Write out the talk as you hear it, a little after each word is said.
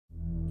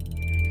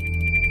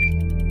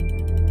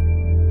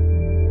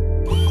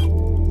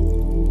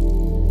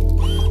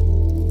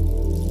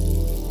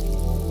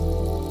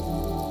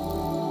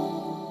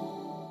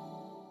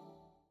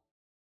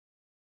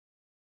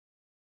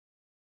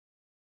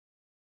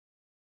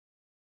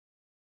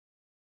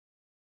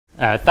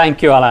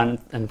Thank you, Alan,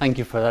 and thank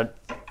you for that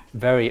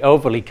very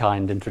overly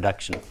kind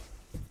introduction.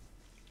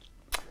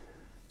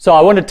 So I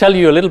want to tell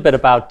you a little bit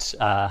about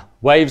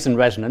waves and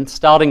resonance,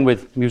 starting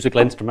with musical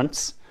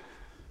instruments,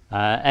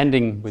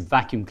 ending with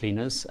vacuum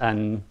cleaners,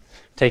 and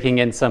taking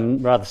in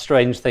some rather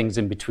strange things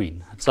in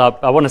between. So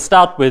I want to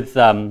start with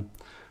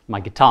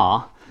my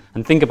guitar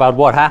and think about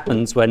what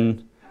happens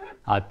when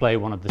I play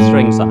one of the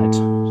strings on it.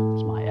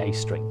 It's my A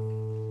string.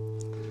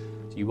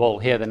 So you all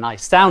hear the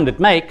nice sound it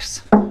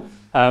makes.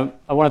 I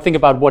want to think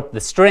about what the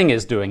string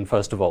is doing,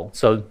 first of all.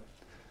 So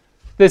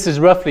this is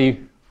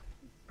roughly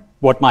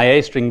what my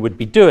A string would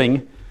be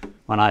doing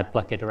when I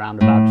pluck it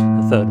around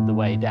about a third of the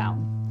way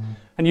down.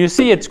 And you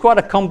see it's quite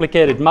a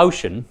complicated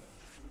motion.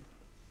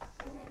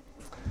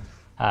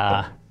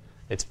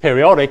 It's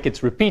periodic,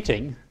 it's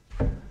repeating.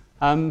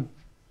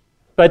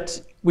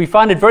 But we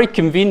find it very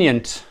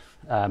convenient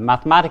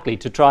mathematically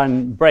to try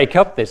and break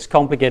up this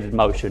complicated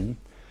motion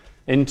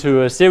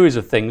into a series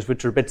of things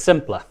which are a bit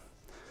simpler.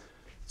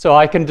 So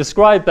I can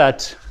describe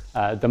that,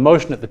 the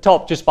motion at the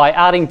top, just by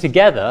adding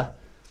together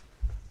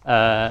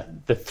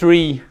the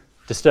three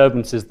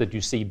disturbances that you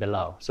see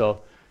below.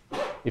 So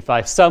if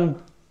I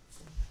sum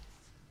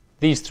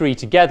these three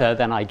together,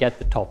 then I get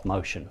the top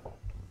motion.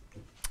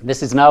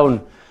 This is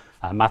known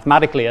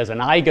mathematically as an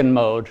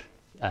eigenmode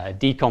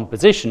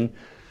decomposition.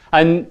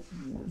 And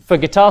for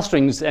guitar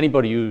strings,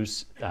 anybody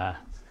who's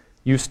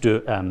used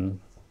to,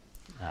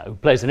 who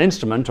plays an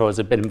instrument or has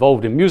been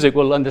involved in music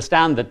will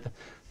understand that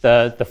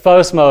the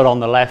first mode on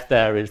the left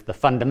there is the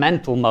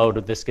fundamental mode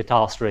of this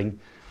guitar string,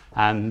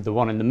 and the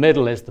one in the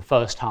middle is the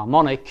first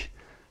harmonic,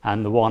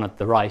 and the one at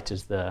the right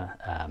is the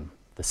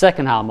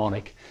second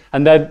harmonic.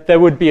 And there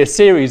would be a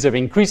series of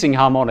increasing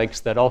harmonics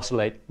that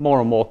oscillate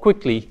more and more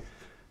quickly,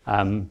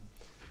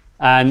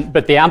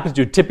 but the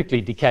amplitude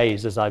typically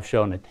decays, as I've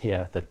shown it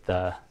here,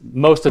 that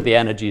most of the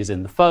energy is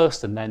in the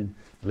first, and then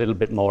a little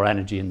bit more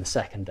energy in the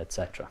second,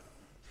 etc.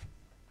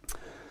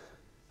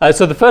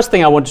 So the first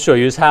thing I want to show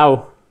you is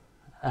how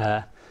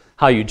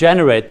you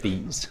generate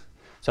these.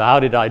 So how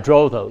did I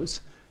draw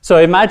those? So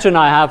imagine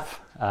I have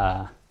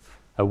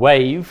a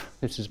wave.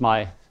 This is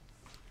my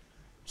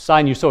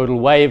sinusoidal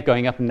wave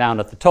going up and down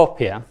at the top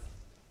here.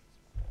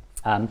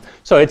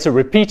 So it's a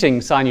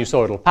repeating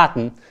sinusoidal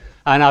pattern,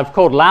 and I've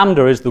called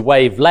lambda as the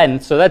wave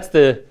length. So that's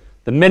the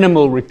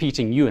minimal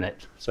repeating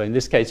unit. So in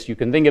this case, you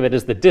can think of it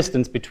as the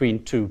distance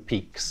between two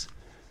peaks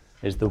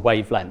is the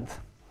wavelength.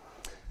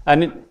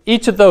 And in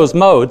each of those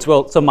modes,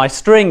 well, so my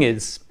string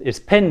is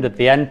pinned at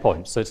the end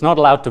point, so it's not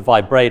allowed to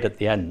vibrate at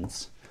the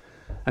ends.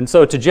 And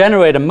so to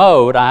generate a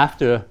mode, I have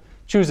to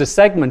choose a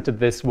segment of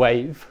this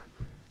wave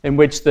in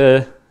which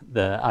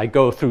I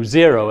go through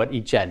 0 at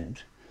each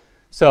end.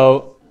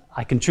 So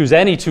I can choose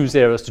any two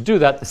zeros to do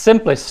that. The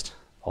simplest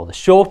or the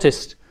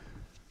shortest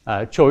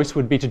choice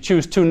would be to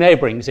choose two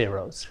neighboring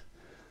zeros.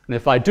 And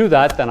if I do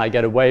that, then I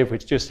get a wave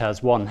which just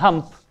has one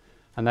hump,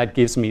 and that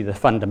gives me the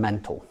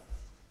fundamental.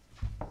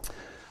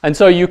 And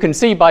so you can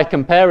see by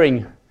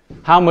comparing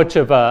how much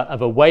of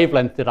a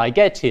wavelength did I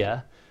get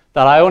here,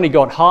 that I only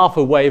got half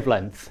a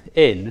wavelength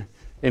in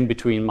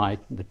between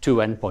the two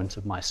endpoints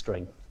of my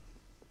string.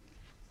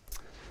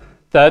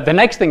 The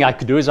next thing I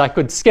could do is I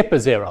could skip a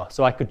zero.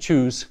 So I could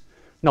choose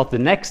not the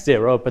next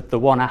zero, but the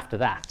one after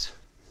that.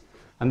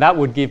 And that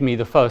would give me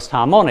the first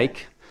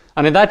harmonic.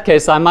 And in that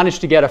case, I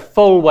managed to get a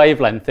full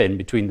wavelength in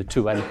between the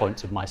two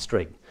endpoints of my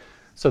string.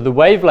 So the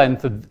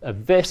wavelength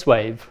of this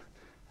wave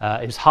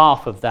is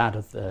half of that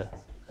of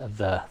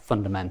the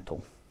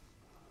fundamental.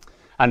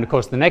 And of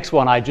course, the next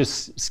one, I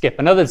just skip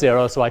another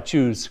zero. So I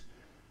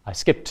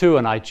skip 2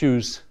 and I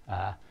choose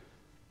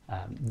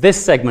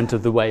this segment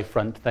of the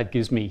wavefront. That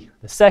gives me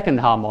the second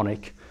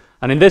harmonic.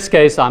 And in this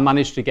case, I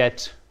managed to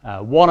get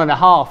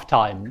 1.5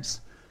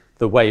 times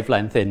the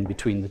wavelength in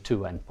between the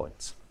two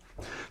endpoints.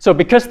 So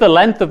because the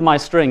length of my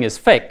string is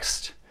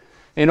fixed,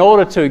 in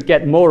order to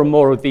get more and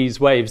more of these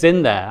waves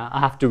in there, I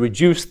have to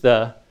reduce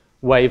the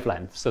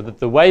wavelength so that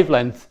the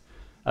wavelength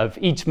of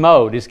each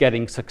mode is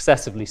getting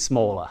successively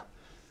smaller.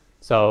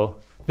 So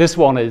this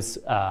one is,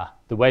 the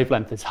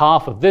wavelength is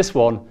half of this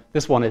one.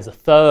 This one is a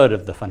third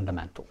of the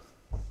fundamental.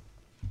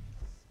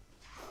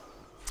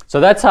 So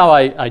that's how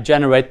I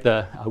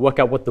work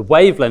out what the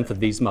wavelength of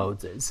these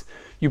modes is.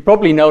 You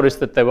probably noticed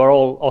that they were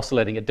all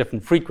oscillating at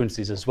different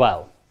frequencies as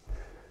well.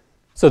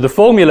 So the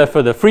formula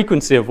for the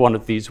frequency of one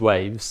of these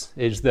waves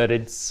is that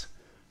it's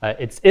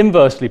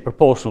inversely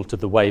proportional to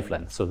the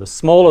wavelength. So the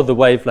smaller the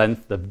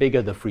wavelength, the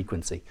bigger the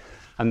frequency.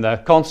 And the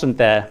constant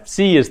there,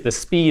 c, is the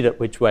speed at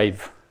which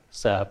waves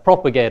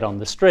propagate on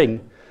the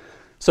string.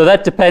 So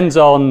that depends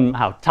on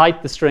how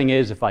tight the string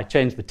is. If I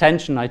change the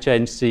tension, I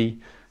change c.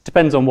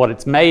 Depends on what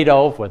it's made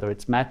of, whether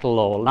it's metal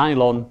or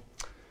nylon.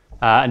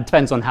 And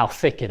depends on how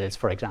thick it is,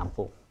 for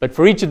example. But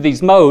for each of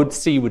these modes,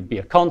 c would be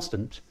a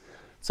constant.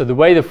 So the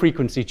way the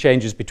frequency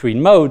changes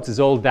between modes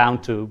is all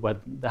down to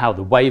how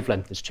the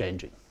wavelength is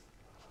changing.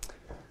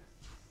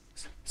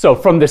 So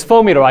from this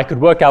formula, I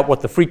could work out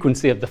what the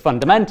frequency of the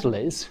fundamental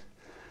is.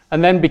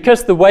 And then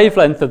because the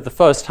wavelength of the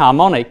first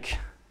harmonic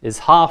is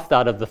half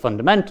that of the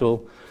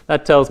fundamental,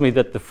 that tells me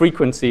that the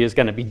frequency is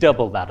going to be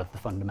double that of the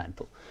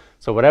fundamental.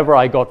 So whatever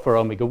I got for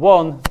omega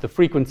 1, the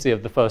frequency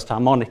of the first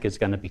harmonic is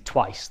going to be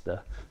twice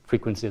the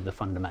frequency of the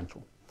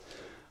fundamental.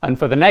 And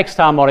for the next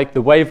harmonic,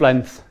 the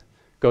wavelength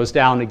goes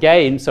down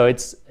again, so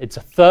it's a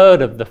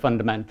third of the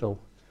fundamental,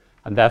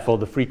 and therefore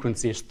the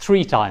frequency is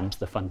 3 times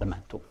the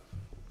fundamental.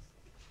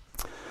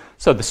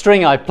 So the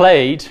string I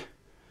played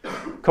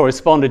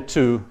corresponded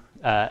to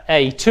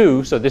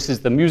A2, so this is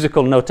the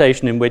musical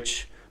notation in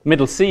which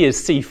middle C is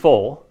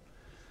C4,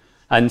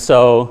 and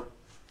so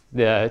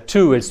the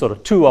 2 is sort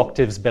of 2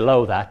 octaves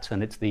below that,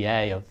 and it's the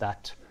A of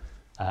that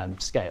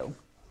scale.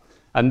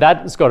 And that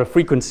has got a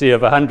frequency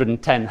of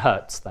 110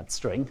 hertz, that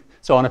string.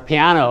 So on a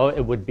piano,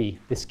 it would be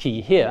this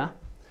key here.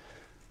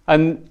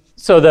 And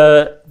so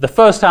the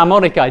first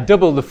harmonic, I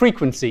double the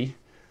frequency,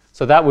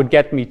 so that would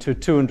get me to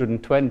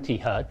 220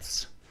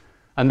 hertz.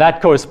 And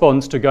that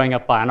corresponds to going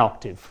up by an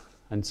octave.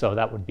 And so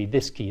that would be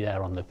this key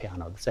there on the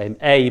piano, the same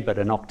A, but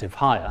an octave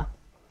higher.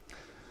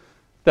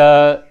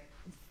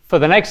 For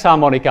the next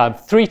harmonic, I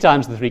have 3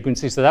 times the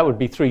frequency, so that would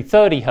be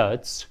 330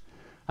 hertz.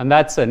 And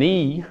that's an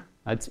E,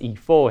 that's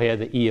E4 here,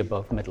 the E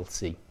above middle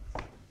C.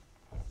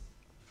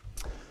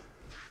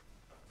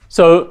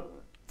 So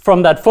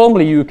from that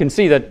formula, you can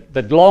see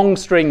that long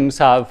strings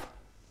have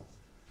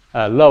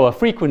lower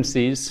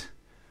frequencies,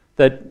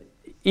 that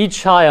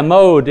each higher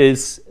mode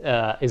is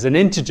an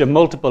integer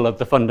multiple of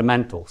the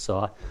fundamental.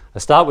 So I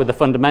start with the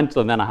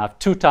fundamental, and then I have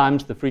 2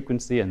 times the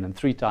frequency, and then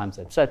 3 times,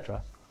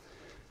 etc.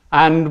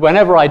 And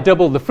whenever I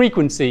double the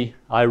frequency,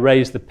 I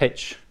raise the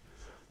pitch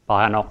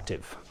by an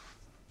octave.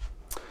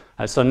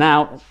 So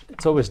now,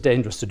 it's always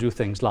dangerous to do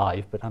things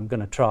live, but I'm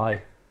going to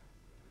try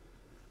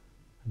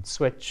and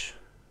switch.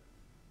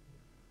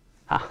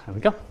 There we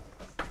go.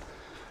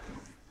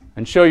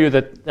 And show you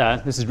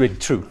that this is really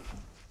true.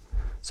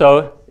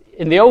 So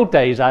in the old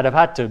days, I'd have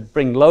had to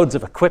bring loads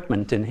of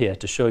equipment in here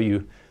to show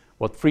you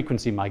what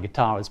frequency my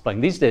guitar is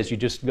playing. These days, you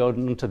just go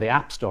into the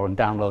App Store and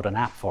download an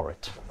app for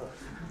it.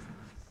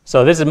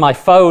 So this is my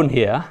phone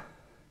here,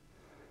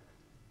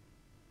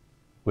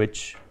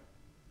 which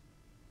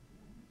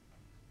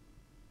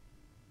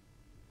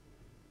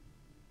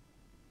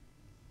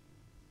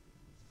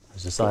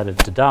has decided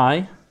to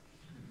die.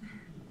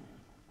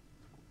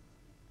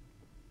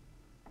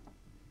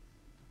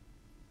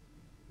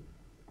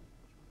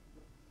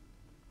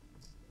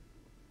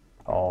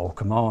 Oh,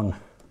 come on.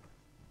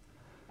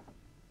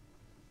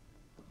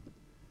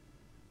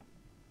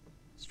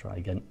 Let's try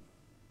again.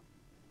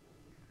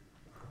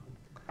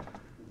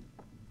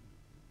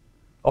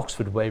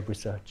 Oxford Wave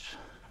Research.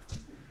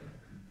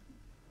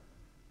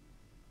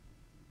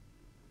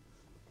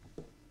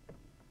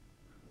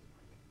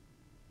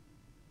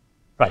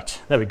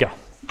 Right, there we go.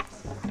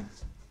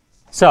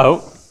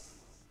 So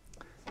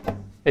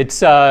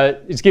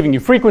it's giving you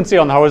frequency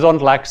on the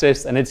horizontal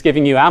axis, and it's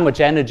giving you how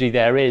much energy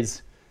there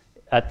is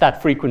at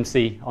that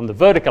frequency on the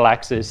vertical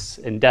axis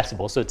in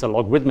decibels. So it's a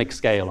logarithmic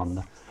scale on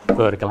the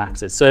vertical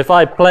axis. So if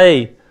I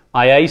play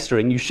my A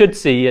string, you should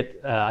see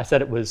it. I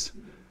said it was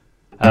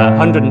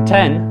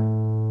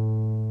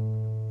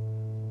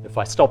 110. If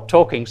I stop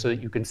talking so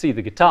that you can see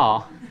the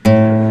guitar.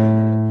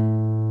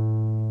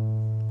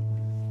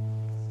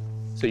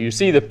 So you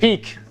see the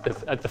peak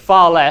at the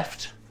far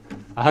left,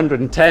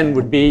 110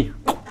 would be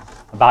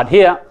about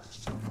here.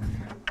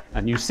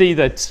 And you see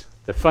that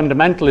the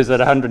fundamental is at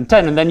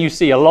 110, and then you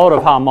see a lot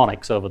of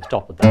harmonics over the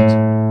top of that.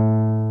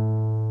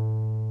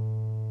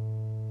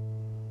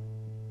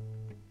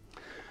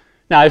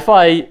 Now, if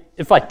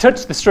I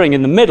touch the string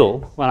in the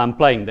middle when I'm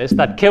playing this,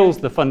 that kills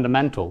the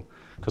fundamental,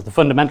 because the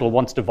fundamental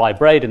wants to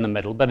vibrate in the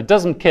middle, but it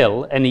doesn't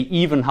kill any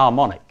even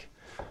harmonic,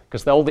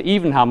 because all the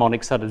even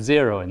harmonics had a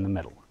 0 in the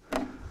middle.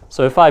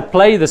 So if I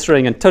play the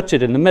string and touch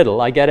it in the middle,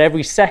 I get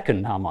every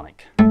second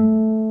harmonic.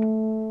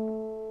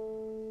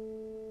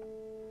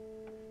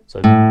 So,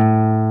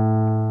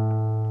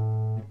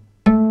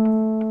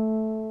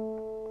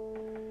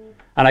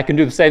 and I can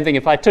do the same thing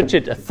if I touch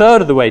it a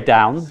third of the way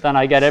down, then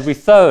I get every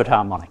third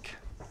harmonic.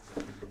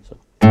 So.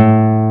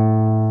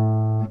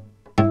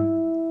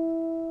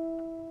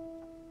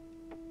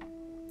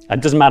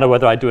 It doesn't matter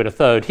whether I do it a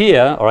third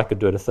here or I could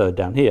do it a third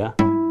down here.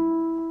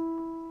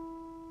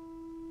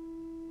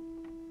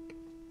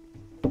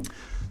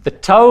 The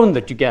tone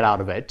that you get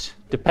out of it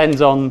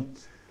depends on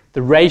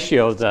the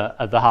ratio of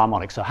the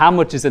harmonics. So how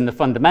much is in the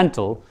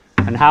fundamental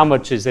and how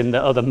much is in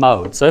the other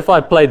mode. So if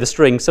I play the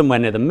string somewhere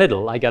near the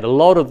middle, I get a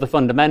lot of the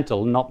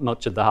fundamental, not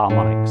much of the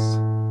harmonics.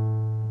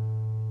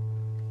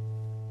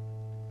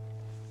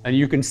 And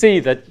you can see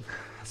that,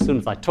 as soon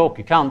as I talk,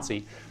 you can't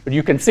see, but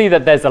you can see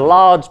that there's a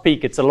large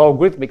peak. It's a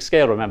logarithmic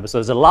scale, remember. So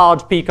there's a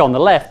large peak on the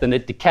left, and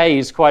it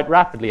decays quite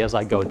rapidly as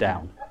I go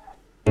down.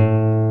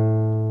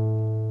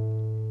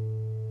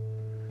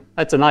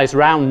 That's a nice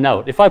round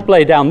note. If I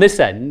play down this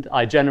end,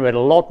 I generate a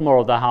lot more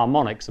of the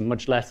harmonics and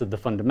much less of the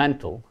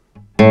fundamental.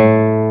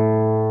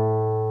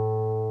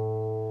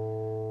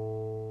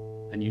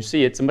 And you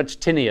see it's a much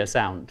tinnier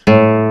sound.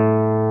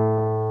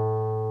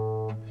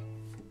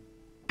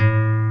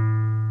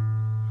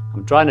 I'm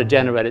I'm trying to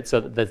generate it so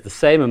that there's the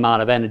same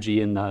amount of energy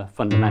in the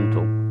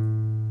fundamental.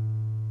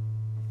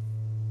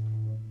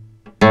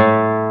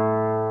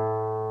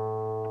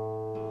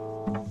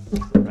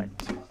 Right.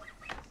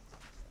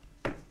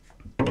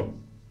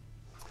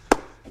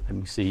 Let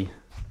me see.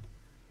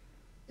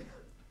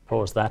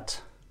 Pause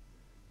that.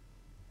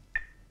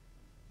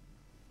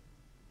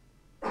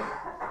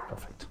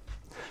 Perfect.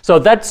 So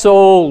that's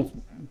all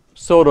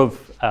sort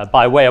of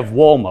by way of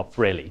warm-up,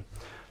 really.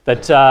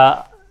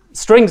 That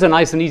strings are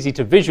nice and easy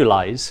to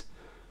visualize,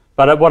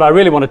 but what I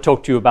really want to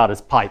talk to you about is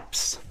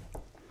pipes.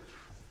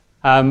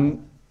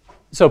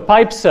 So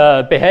pipes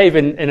behave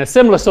in a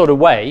similar sort of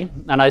way,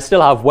 and I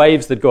still have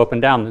waves that go up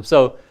and down them.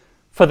 So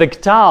for the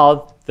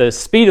guitar, the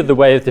speed of the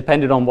wave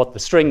depended on what the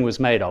string was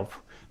made of.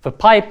 For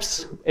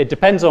pipes, it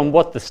depends on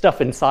what the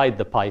stuff inside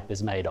the pipe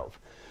is made of.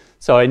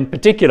 So in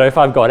particular, if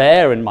I've got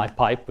air in my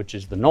pipe, which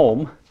is the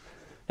norm,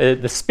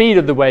 the speed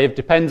of the wave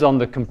depends on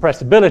the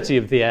compressibility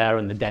of the air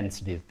and the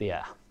density of the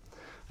air.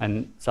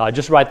 And so I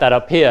just write that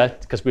up here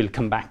because we'll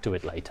come back to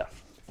it later.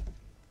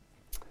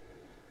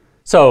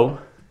 So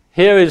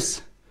here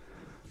is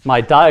my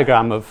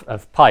diagram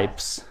of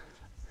pipes.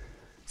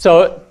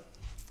 So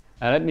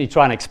let me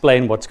try and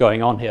explain what's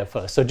going on here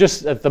first. So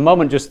just at the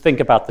moment, just think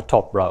about the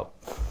top row.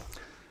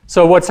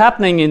 So what's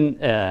happening in,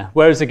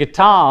 whereas a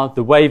guitar,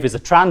 the wave is a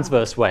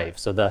transverse wave.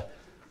 So the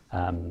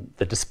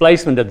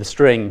displacement of the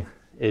string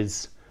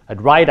is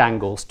at right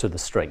angles to the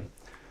string.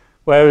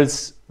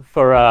 Whereas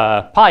for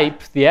a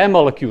pipe, the air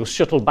molecules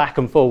shuttle back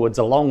and forwards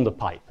along the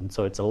pipe. And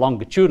so it's a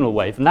longitudinal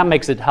wave, and that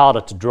makes it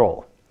harder to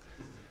draw.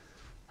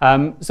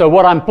 So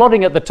what I'm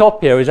plotting at the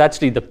top here is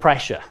actually the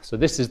pressure. So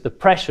this is the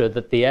pressure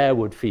that the air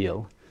would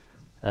feel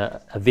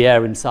of the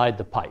air inside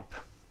the pipe.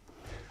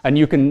 And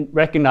you can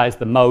recognize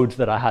the modes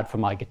that I had for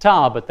my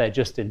guitar, but they're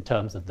just in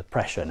terms of the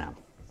pressure now.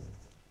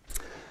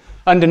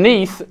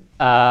 Underneath,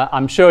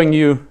 I'm showing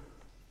you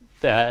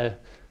the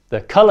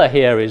color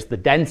here is the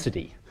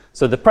density.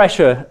 So the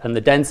pressure and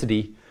the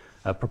density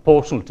are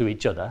proportional to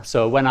each other.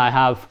 So when I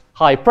have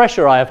high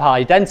pressure, I have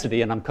high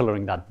density, and I'm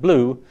coloring that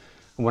blue.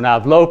 And when I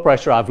have low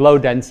pressure, I have low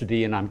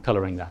density, and I'm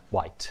coloring that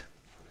white.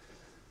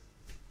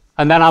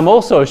 And then I'm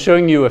also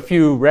showing you a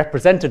few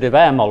representative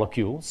air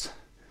molecules.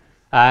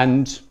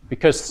 And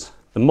because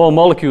the more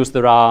molecules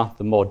there are,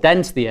 the more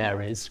dense the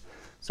air is.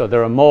 So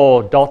there are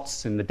more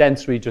dots in the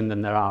dense region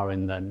than there are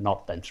in the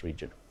not dense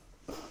region.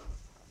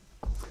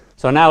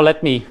 So now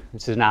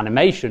this is an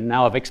animation.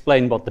 Now I've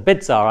explained what the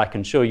bits are, I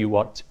can show you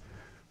what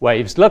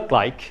waves look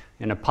like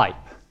in a pipe.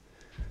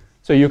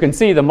 So you can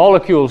see the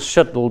molecules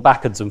shuttle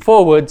backwards and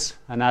forwards,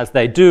 and as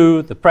they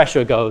do, the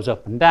pressure goes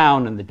up and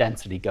down, and the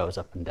density goes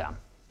up and down.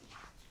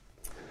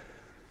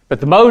 But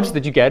the modes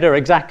that you get are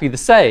exactly the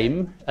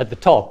same at the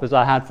top as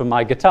I had for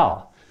my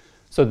guitar.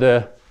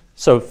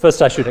 So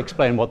first I should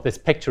explain what this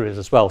picture is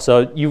as well.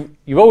 So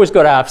you've always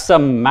got to have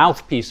some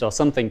mouthpiece or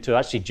something to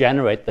actually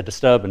generate the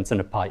disturbance in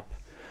a pipe.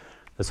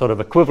 The sort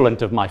of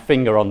equivalent of my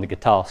finger on the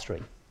guitar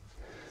string.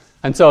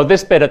 And so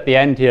this bit at the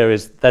end here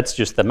that's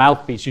just the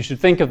mouthpiece. You should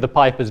think of the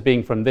pipe as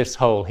being from this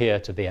hole here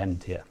to the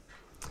end here.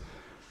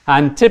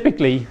 And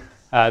typically,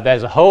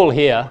 there's a hole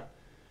here,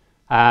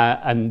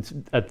 and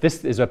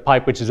this is a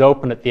pipe which is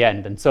open at the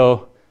end. And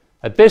so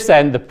at this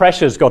end, the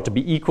pressure's got to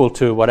be equal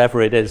to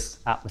whatever it is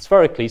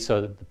atmospherically, so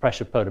that the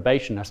pressure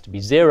perturbation has to be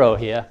 0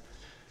 here.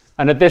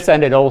 And at this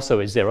end, it also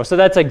is 0. So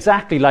that's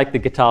exactly like the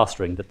guitar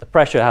string, that the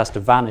pressure has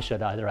to vanish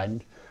at either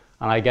end,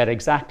 and I get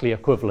exactly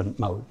equivalent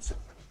modes.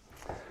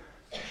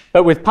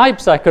 But with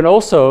pipes, I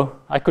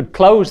could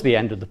close the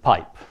end of the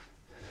pipe.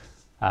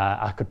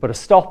 I could put a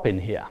stop in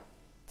here.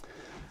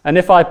 And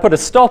if I put a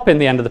stop in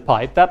the end of the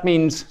pipe, that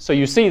means, so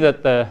you see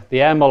that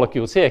the air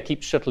molecules here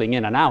keep shuttling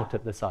in and out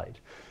at the side.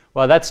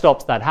 Well, that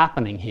stops that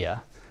happening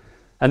here.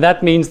 And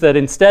that means that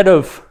instead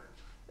of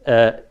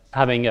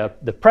having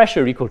the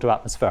pressure equal to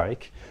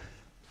atmospheric,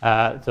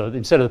 so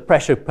instead of the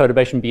pressure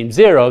perturbation being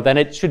 0, then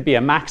it should be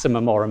a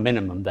maximum or a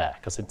minimum there,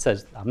 because it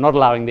says I'm not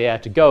allowing the air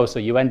to go, so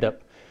you end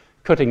up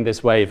cutting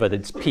this wave at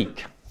its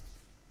peak.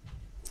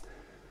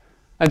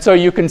 And so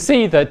you can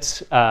see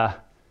that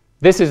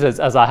this is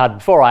as I had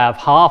before. I have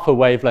half a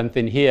wavelength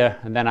in here,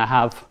 and then I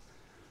have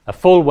a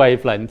full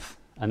wavelength,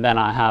 and then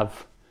I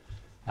have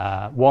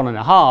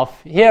 1.5.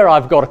 Here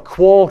I've got a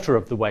quarter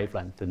of the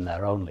wavelength in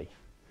there only.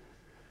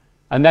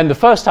 And then the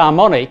first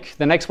harmonic,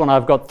 the next one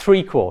I've got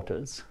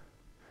 3/4.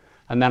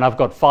 And then I've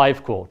got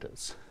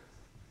 5/4.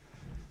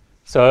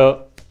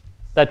 So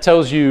that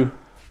tells you,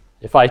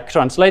 if I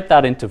translate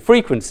that into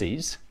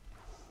frequencies,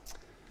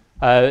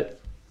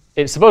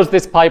 suppose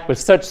this pipe was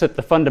such that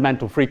the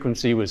fundamental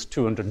frequency was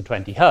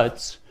 220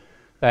 hertz,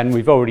 then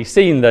we've already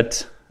seen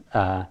that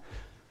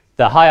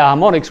the higher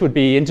harmonics would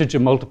be integer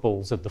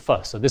multiples of the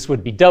first. So this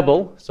would be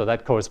double, so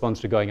that corresponds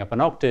to going up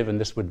an octave, and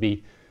this would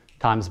be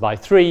times by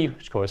 3,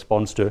 which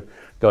corresponds to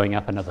going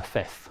up another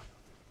fifth.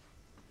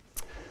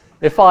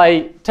 If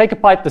I take a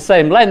pipe the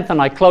same length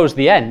and I close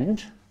the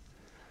end,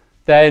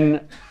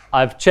 then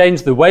I've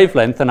changed the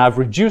wavelength and I've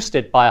reduced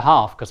it by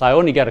half, because I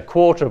only get a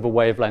quarter of a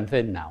wavelength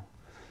in now.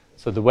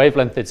 So the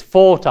wavelength is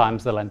 4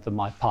 times the length of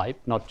my pipe,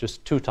 not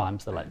just 2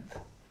 times the length.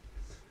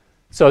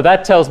 So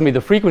that tells me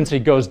the frequency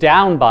goes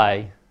down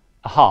by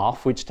a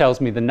half, which tells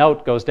me the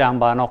note goes down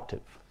by an octave.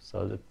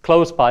 So the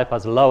closed pipe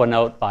has a lower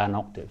note by an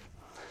octave.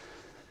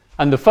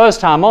 And the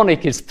first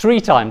harmonic is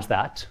 3 times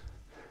that.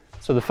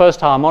 So the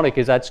first harmonic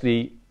is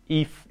actually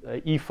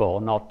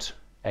E4, not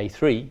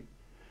A3.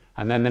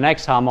 And then the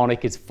next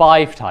harmonic is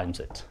 5 times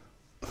it.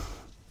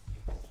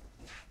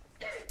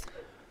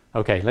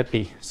 Okay, let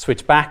me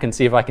switch back and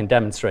see if I can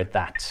demonstrate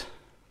that.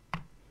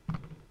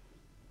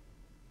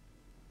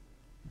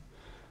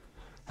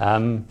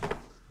 I've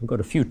got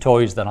a few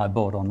toys that I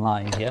bought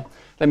online here.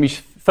 Let me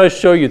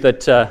first show you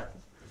that,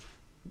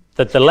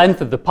 that the length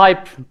of the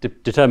pipe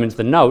determines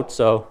the note.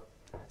 So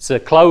it's a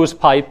closed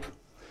pipe,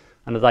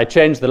 and as I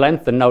change the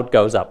length, the note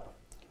goes up.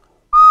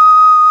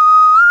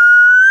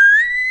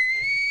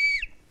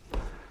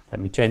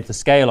 Let me change the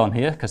scale on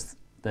here, because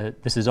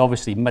this is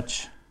obviously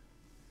much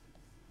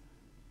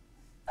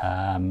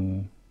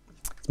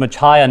it's much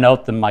higher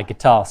note than my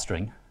guitar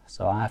string,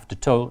 so I have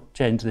to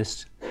change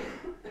this.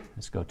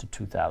 Let's go to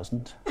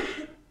 2000.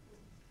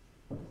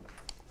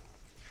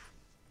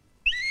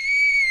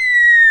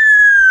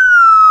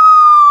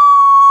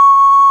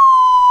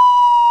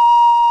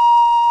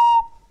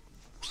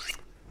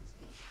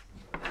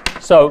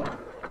 So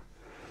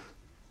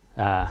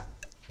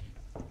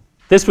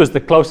this was the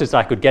closest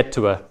I could get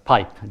to a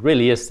pipe. It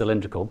really is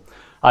cylindrical.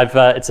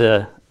 It's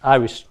an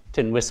Irish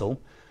tin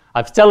whistle.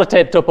 I've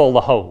sellotaped up all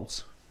the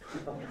holes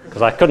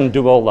because I couldn't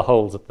do all the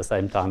holes at the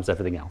same time as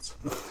everything else.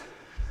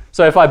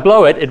 So if I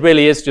blow it, it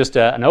really is just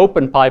an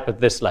open pipe at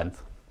this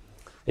length.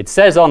 It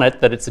says on it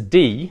that it's a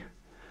D,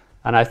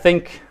 and I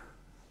think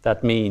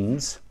that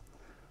means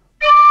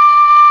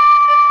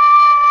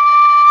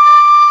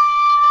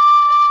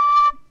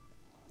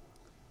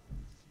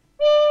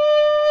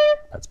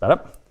that's better.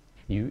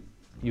 You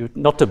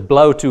not to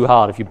blow too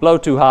hard. If you blow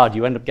too hard,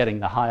 you end up getting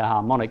the higher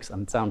harmonics,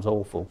 and it sounds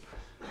awful.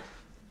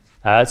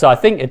 So I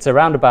think it's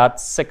around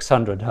about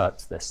 600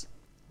 hertz, this.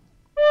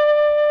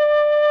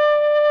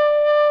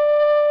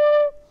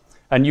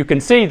 And you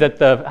can see that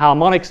the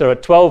harmonics are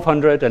at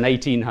 1200 and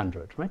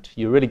 1800, right?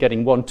 You're really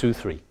getting 1, 2,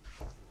 3.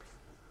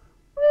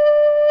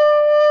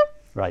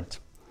 Right.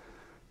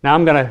 Now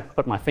I'm going to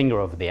put my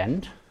finger over the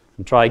end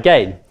and try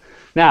again.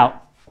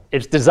 Now,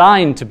 it's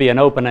designed to be an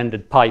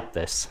open-ended pipe,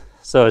 this.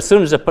 So as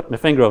soon as I put my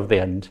finger over the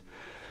end,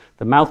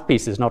 the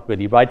mouthpiece is not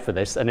really right for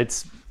this, and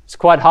it's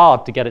quite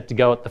hard to get it to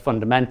go at the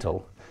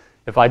fundamental.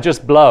 If I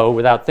just blow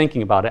without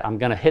thinking about it, I'm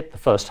going to hit the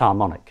first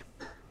harmonic.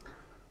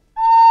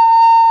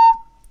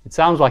 It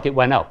sounds like it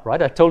went up,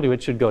 right? I told you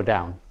it should go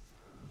down.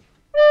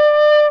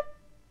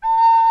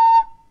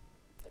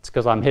 It's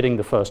because I'm hitting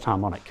the first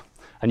harmonic.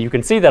 And you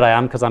can see that I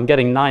am because I'm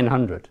getting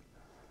 900.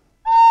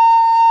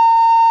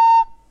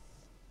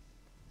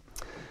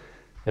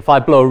 If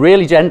I blow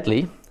really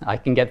gently, I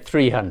can get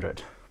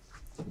 300.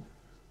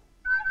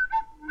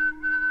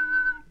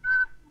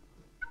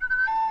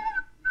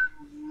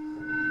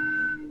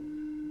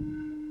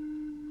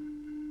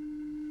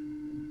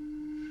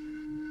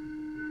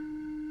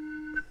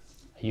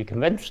 Are you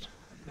convinced?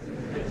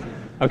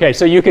 Okay,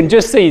 so you can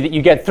just see that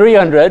you get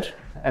 300,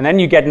 and then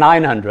you get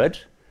 900,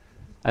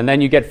 and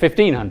then you get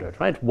 1500,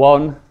 right?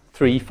 1,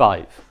 3, 5.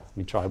 Let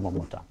me try one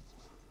more time.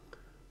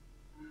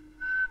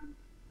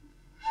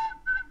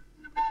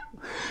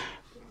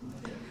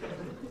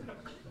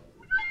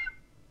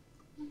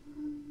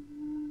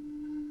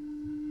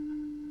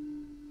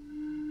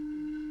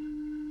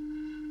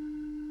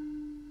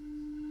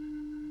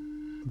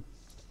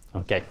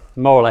 Okay,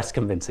 more or less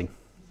convincing.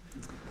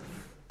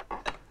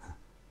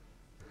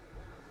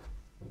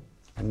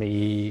 Let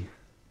me...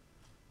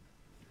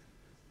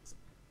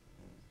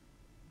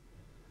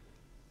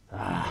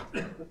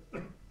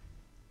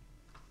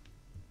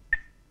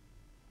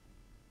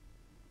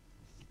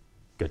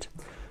 Good.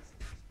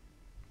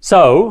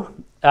 So,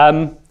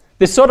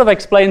 this sort of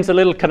explains a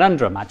little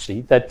conundrum,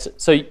 actually.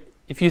 So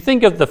if you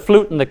think of the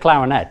flute and the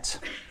clarinet,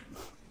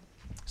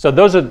 so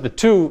those are the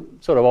two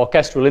sort of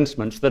orchestral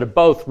instruments that are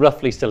both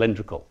roughly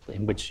cylindrical,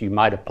 in which you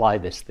might apply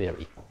this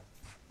theory.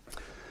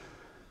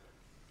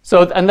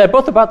 So, and they're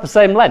both about the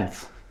same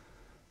length.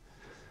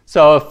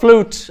 So a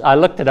flute, I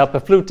looked it up, a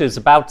flute is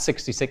about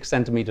 66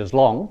 centimeters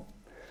long.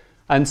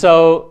 And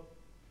so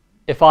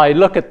if I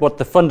look at what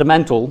the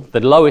fundamental, the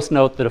lowest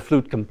note that a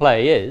flute can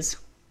play is,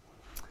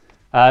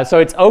 so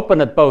it's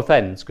open at both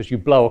ends because you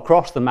blow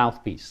across the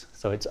mouthpiece.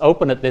 So it's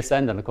open at this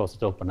end, and of course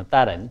it's open at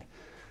that end.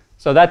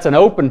 So that's an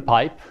open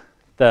pipe.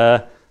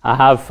 I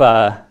have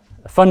a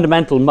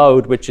fundamental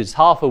mode which is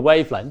half a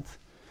wavelength.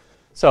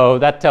 So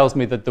that tells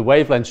me that the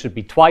wavelength should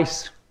be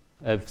twice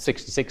of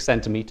 66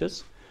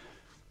 centimeters.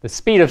 The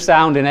speed of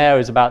sound in air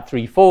is about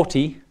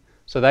 340.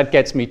 So that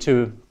gets me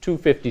to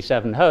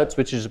 257 hertz,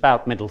 which is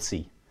about middle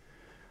C.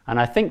 And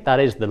I think that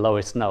is the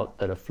lowest note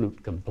that a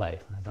flute can play.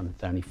 I don't know if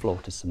there are any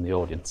flautists in the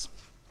audience.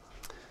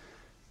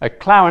 A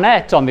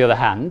clarinet, on the other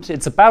hand,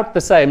 it's about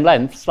the same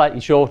length, slightly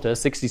shorter,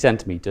 60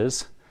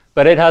 centimeters,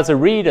 but it has a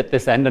reed at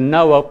this end and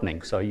no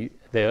opening. So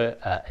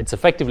It's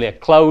effectively a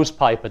closed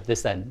pipe at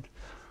this end.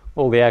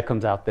 All the air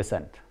comes out this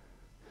end.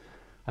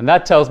 And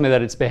that tells me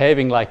that it's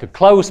behaving like a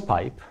closed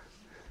pipe.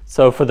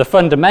 So for the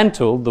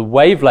fundamental, the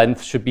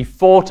wavelength should be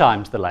 4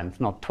 times the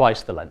length, not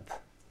twice the length.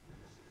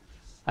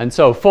 And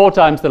so 4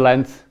 times the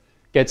length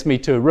gets me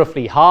to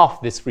roughly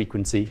half this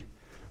frequency,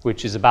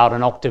 which is about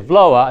an octave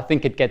lower. I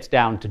think it gets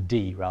down to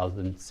D rather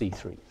than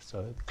C3.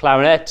 So the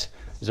clarinet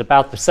is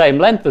about the same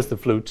length as the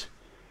flute,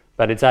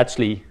 but it's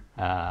actually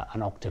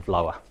an octave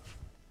lower.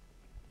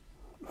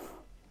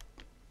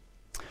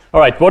 All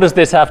right, what does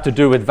this have to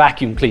do with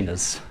vacuum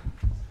cleaners?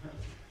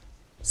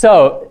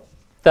 So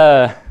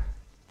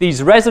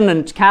these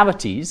resonant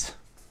cavities,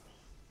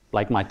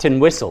 like my tin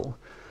whistle,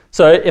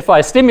 so if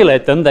I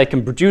stimulate them, they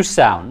can produce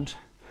sound.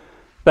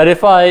 But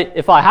if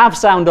I have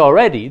sound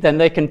already, then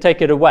they can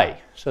take it away.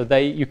 So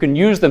you can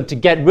use them to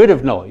get rid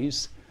of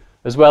noise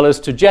as well as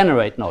to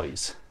generate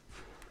noise.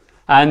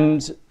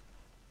 And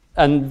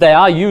they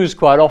are used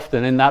quite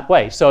often in that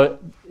way. So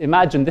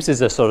imagine this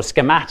is a sort of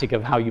schematic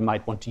of how you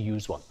might want to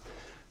use one.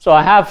 So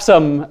I have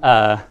some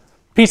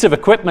piece of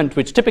equipment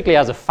which typically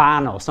has a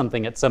fan or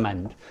something at some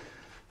end.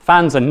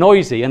 Fans are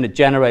noisy and it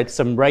generates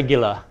some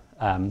regular,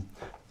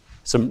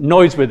 some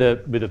noise with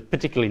a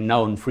particularly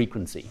known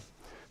frequency.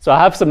 So I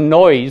have some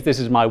noise, this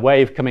is my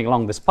wave coming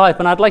along this pipe,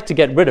 and I'd like to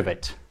get rid of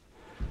it.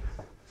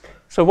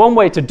 So one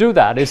way to do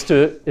that is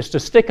to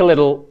stick a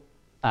little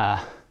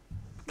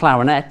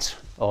clarinet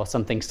or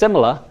something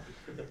similar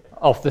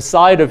off the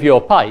side of your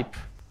pipe.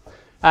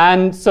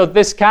 And so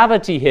this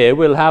cavity here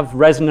will have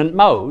resonant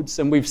modes,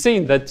 and we've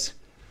seen that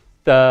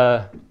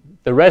the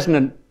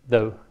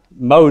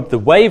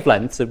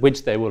wavelengths at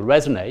which they will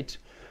resonate,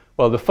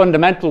 well, the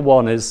fundamental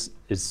one is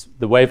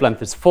the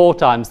wavelength is 4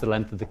 times the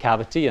length of the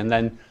cavity, and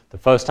then the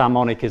first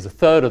harmonic is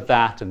 1/3 of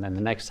that, and then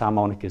the next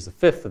harmonic is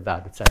 1/5 of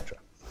that, etc.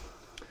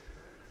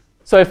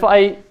 So if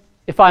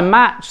I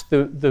match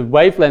the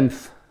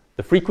wavelength,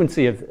 the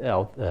frequency of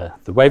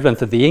the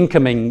wavelength of the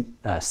incoming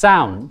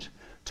sound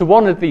to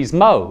one of these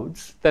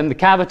modes, then the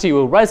cavity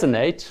will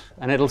resonate,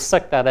 and it'll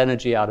suck that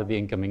energy out of the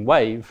incoming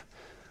wave,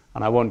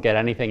 and I won't get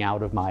anything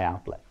out of my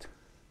outlet.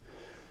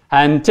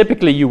 And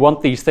typically you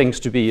want these things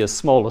to be as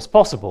small as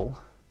possible,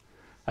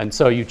 and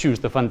so you choose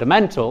the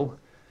fundamental,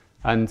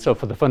 and so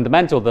for the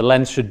fundamental the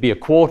length should be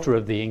 1/4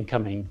 of the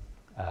incoming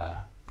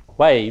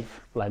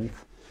wave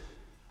length,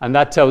 and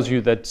that tells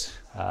you that,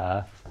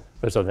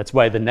 so that's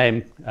where the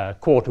name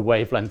quarter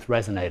wavelength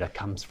resonator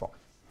comes from.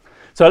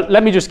 So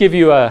let me just give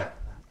you a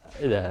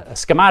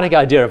schematic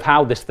idea of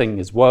how this thing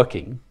is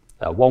working,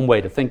 one way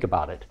to think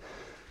about it.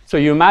 So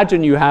you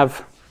imagine I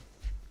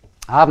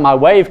have my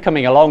wave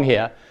coming along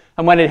here,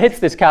 and when it hits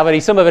this cavity,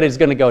 some of it is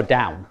going to go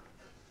down.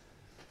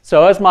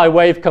 So as my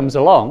wave comes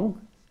along,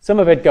 some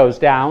of it goes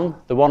down,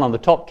 the one on the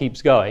top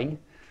keeps going,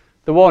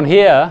 the one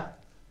here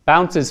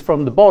bounces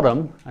from the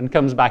bottom and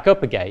comes back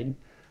up again,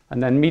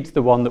 and then meets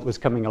the one that was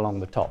coming along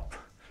the top.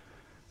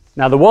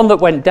 Now the one that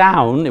went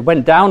down, it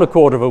went down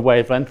 1/4 of a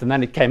wavelength, and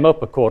then it came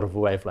up 1/4 of a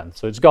wavelength.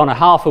 So it's gone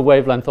 1/2 a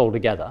wavelength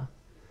altogether.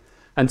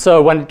 And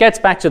so when it gets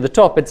back to the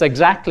top, it's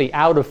exactly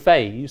out of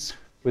phase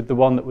with the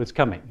one that was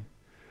coming.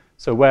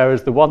 So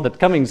whereas the one that's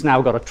coming's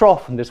now got a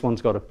trough, and this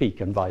one's got a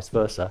peak, and vice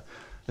versa.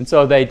 And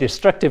so they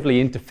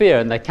destructively interfere,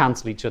 and they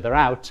cancel each other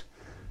out,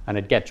 and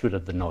it gets rid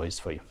of the noise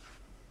for you.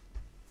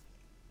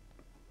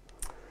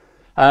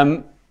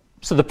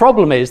 So the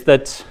problem is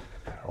that,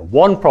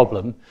 one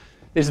problem,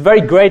 is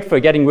very great for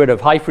getting rid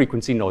of high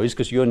frequency noise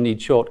because you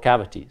need short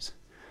cavities.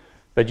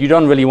 But you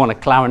don't really want a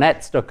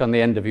clarinet stuck on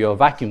the end of your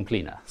vacuum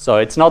cleaner. So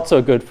it's not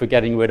so good for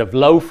getting rid of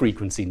low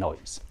frequency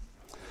noise.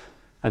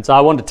 And so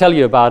I want to tell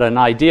you about an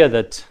idea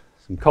that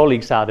some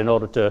colleagues had in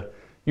order to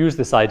use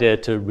this idea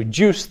to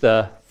reduce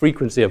the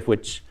frequency of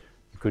which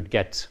you could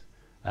get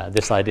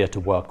this idea to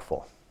work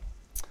for.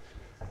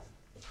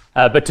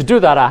 But to do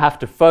that, I have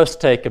to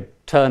first take a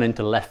turn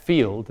into left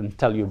field and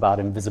tell you about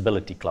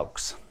invisibility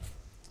cloaks.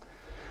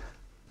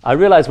 I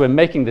realize we're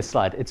making this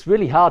slide. It's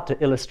really hard to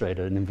illustrate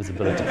an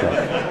invisibility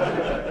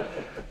cloak.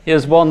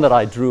 Here's one that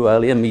I drew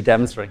earlier, me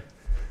demonstrating.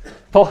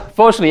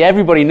 Fortunately,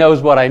 everybody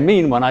knows what I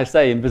mean when I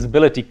say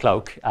invisibility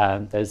cloak.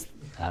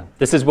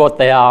 This is what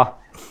they are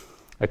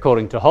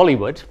according to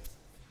Hollywood.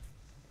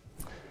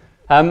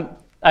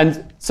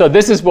 And so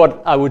this is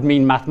what I would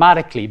mean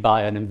mathematically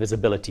by an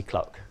invisibility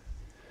cloak.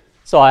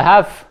 So I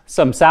have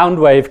some sound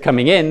wave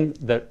coming in.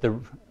 The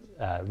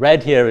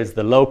red here is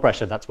the low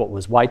pressure. That's what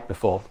was white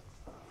before.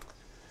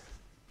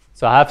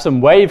 So I have some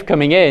wave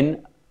coming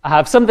in. I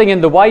have something in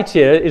the white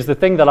here is the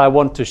thing that I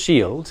want to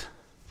shield.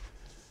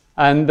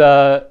 And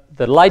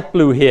the light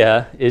blue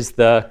here is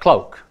the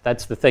cloak.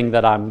 That's the thing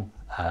that I'm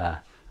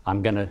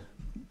going to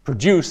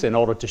produce in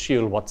order to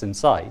shield what's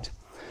inside.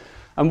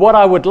 And what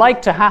I would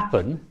like to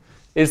happen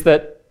is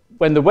that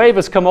when the wave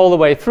has come all the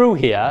way through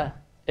here,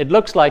 it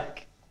looks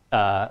like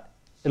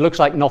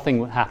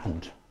nothing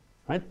happened.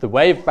 Right? The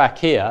wave back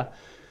here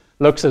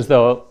looks as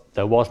though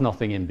there was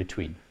nothing in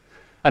between.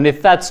 And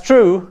if that's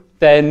true,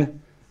 then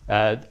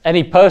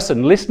any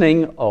person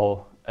listening,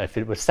 or if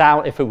it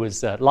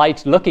was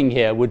light looking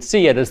here, would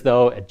see it as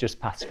though it just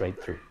passed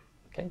straight through.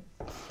 Okay?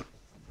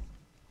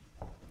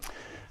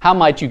 How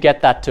might you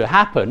get that to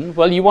happen?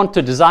 Well, you want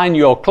to design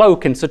your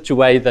cloak in such a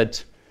way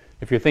that,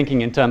 if you're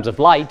thinking in terms of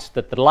light,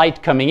 that the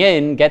light coming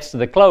in gets to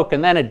the cloak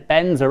and then it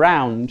bends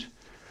around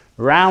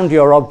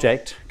your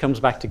object, comes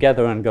back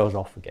together and goes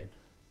off again.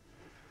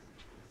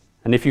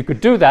 And if you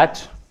could do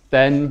that,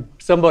 then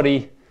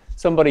somebody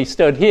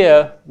stood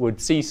here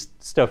would see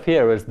stuff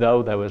here as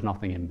though there was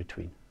nothing in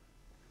between.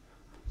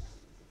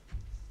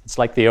 It's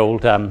like the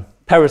old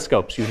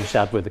periscopes you used to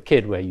have with a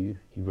kid, where you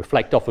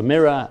reflect off a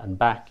mirror and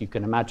back. You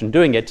can imagine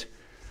doing it.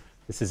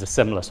 This is a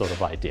similar sort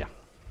of idea.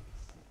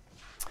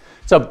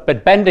 So,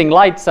 but bending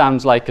light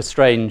sounds like a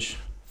strange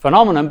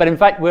phenomenon, but in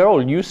fact we're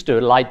all used to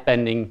light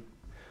bending.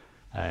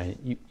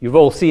 You've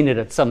all seen it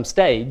at some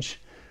stage.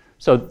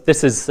 So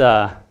this is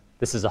a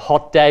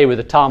hot day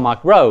with a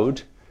tarmac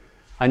road,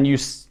 and you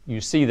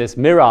see this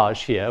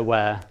mirage here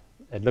where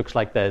it looks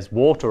like there's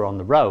water on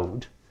the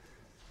road.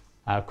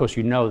 Of course,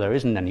 you know there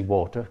isn't any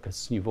water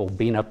because you've all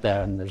been up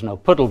there and there's no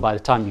puddle by the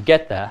time you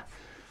get there.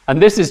 And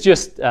this is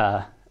just,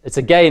 it's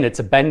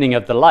a bending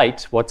of the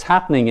light. What's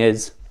happening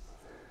is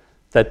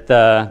that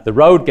the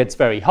road gets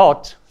very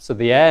hot, so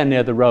the air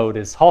near the road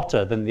is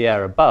hotter than the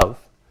air above.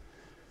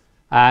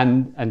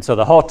 And so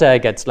the hot air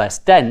gets less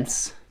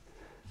dense,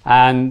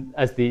 and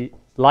as the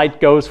light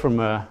goes from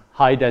a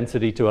high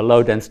density to a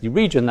low density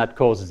region, that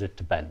causes it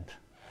to bend.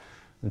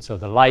 And so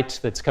the light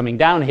that's coming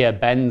down here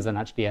bends and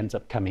actually ends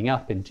up coming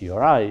up into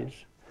your eyes.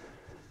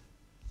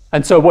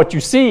 And so what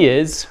you see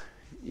is,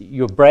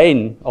 your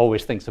brain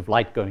always thinks of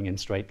light going in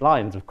straight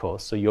lines, of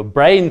course. So your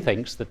brain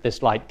thinks that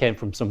this light came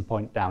from some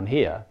point down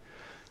here.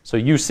 So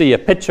you see a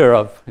picture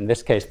of, in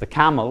this case, the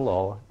camel,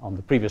 or on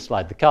the previous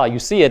slide, the car. You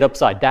see it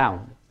upside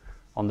down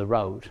on the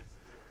road.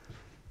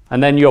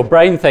 And then your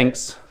brain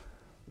thinks,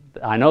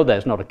 I know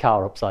there's not a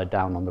car upside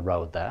down on the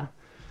road there.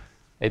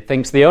 It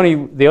thinks the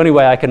only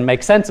way I can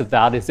make sense of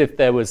that is if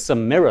there was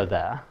some mirror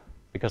there,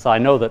 because I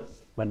know that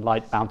when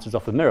light bounces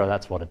off a mirror,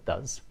 that's what it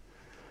does.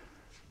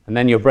 And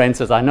then your brain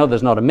says, I know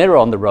there's not a mirror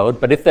on the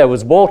road, but if there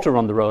was water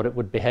on the road, it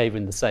would behave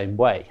in the same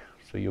way.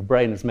 So your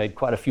brain has made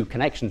quite a few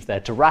connections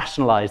there to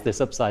rationalize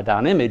this upside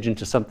down image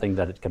into something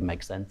that it can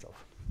make sense of.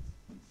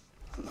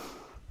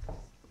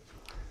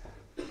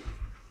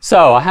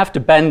 So I have to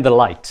bend the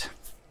light.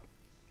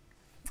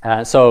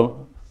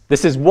 So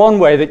this is one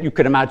way that you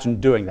could imagine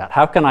doing that.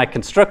 How can I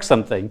construct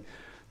something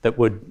that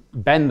would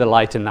bend the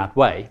light in that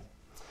way?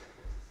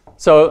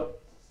 So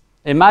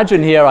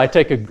imagine here I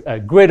take a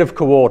grid of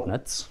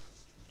coordinates,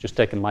 just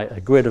taken a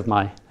grid of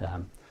my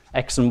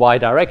x and y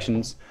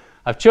directions.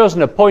 I've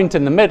chosen a point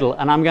in the middle,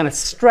 and I'm going to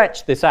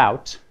stretch this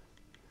out.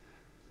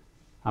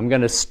 I'm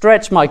going to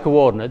stretch my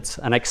coordinates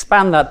and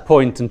expand that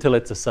point until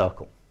it's a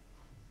circle.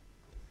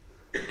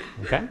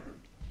 Okay?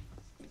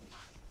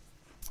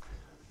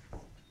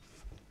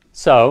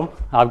 So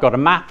I've got a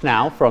map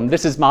now from,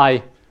 this is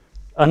my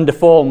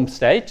undeformed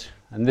state,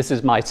 and this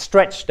is my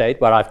stretch state,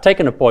 where I've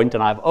taken a point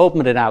and I've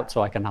opened it out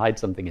so I can hide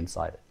something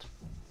inside it.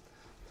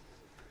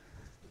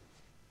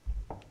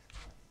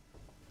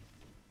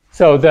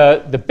 So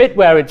the bit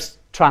where it's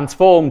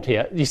transformed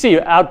here, you see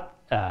out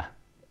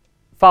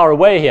far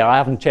away here, I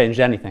haven't changed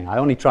anything. I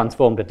only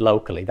transformed it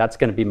locally. That's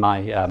going to be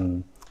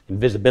my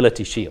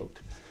invisibility shield.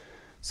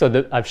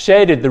 So I've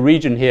shaded the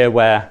region here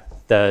where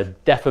the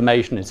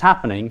deformation is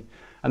happening,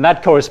 and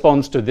that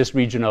corresponds to this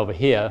region over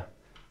here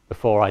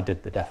before I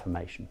did the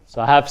deformation.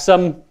 So I have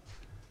some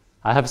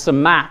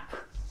map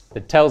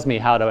that tells me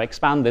how to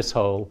expand this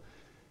hole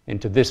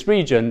into this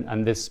region,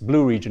 and this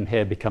blue region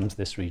here becomes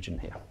this region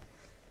here.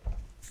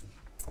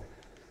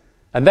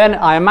 And then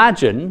I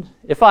imagine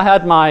if I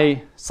had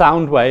my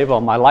sound wave or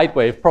my light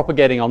wave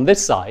propagating on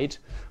this side,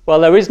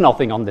 well, there is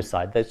nothing on this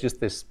side. There's just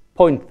this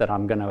point that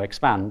I'm going to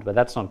expand, but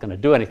that's not going to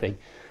do anything.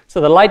 So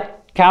the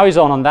light carries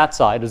on that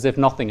side as if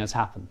nothing has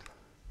happened.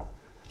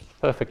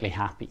 Perfectly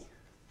happy.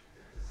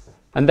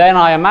 And then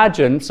I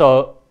imagine,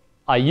 so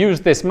I use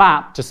this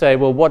map to say,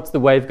 well, what's the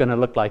wave going to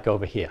look like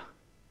over here?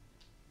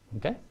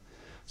 Okay?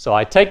 So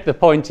I take the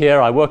point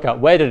here, I work out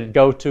where did it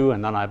go to,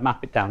 and then I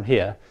map it down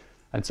here.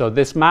 And so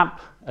this map,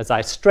 as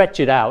I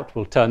stretch it out,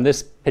 will turn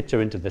this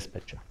picture into this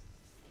picture.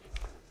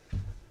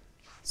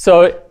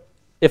 So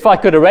if I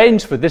could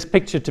arrange for this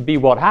picture to be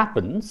what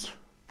happens,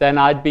 then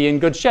I'd be in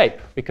good shape,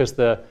 because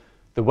the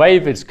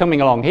wave is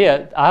coming along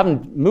here. I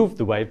haven't moved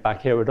the wave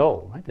back here at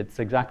all. Right? It's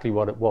exactly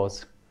what it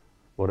was,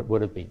 what it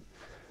would have been.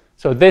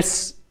 So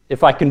this,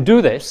 if I can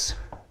do this,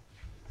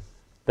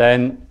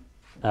 then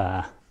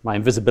my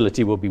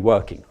invisibility will be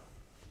working.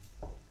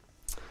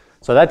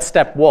 So that's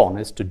step one,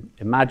 is to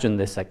imagine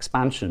this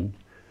expansion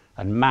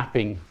and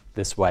mapping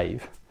this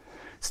wave.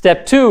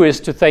 Step two is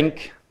to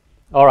think,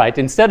 all right,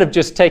 instead of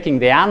just taking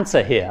the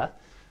answer here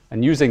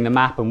and using the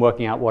map and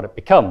working out what it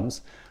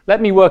becomes, let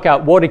me work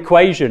out what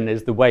equation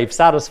is the wave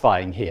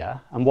satisfying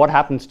here, and what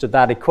happens to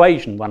that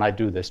equation when I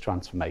do this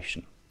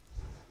transformation.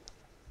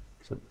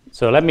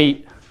 So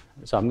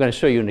I'm going to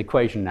show you an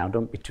equation now.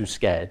 Don't be too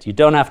scared. You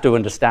don't have to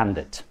understand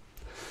it.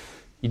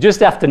 You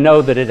just have to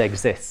know that it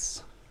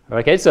exists.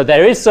 Okay, so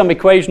there is some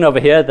equation over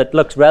here that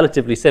looks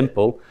relatively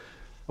simple.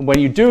 And when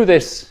you do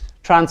this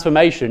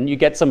transformation, you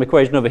get some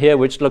equation over here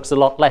which looks a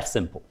lot less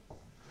simple.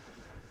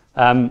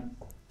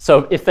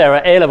 So if there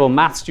are A-level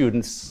math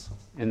students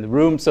in the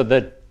room, so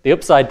that the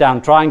upside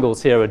down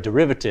triangles here are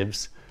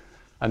derivatives,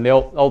 and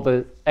all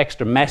the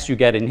extra mess you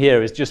get in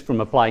here is just from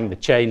applying the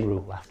chain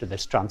rule after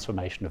this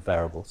transformation of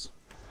variables.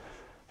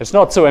 It's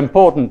not so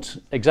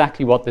important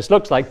exactly what this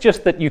looks like,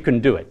 just that you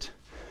can do it.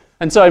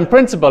 And so in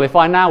principle, if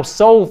I now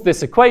solve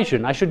this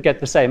equation, I should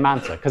get the same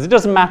answer, because it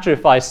doesn't matter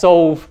if I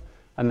solve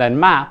and then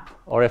map,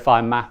 or if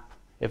I map,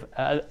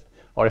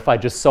 or if I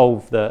just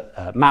solve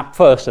the map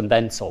first and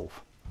then solve.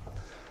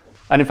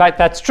 And in fact,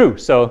 that's true.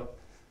 So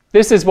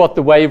this is what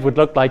the wave would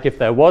look like if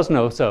there was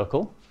no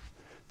circle.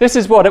 This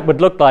is what it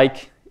would look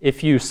like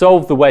if you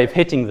solve the wave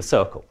hitting the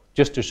circle,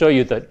 just to show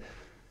you that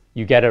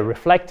you get a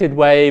reflected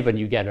wave and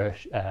you get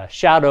a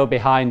shadow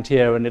behind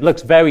here, and it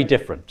looks very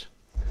different.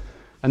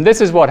 And this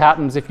is what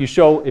happens if you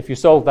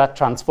solve that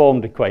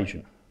transformed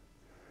equation.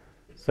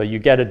 So you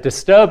get a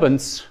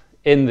disturbance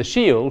in the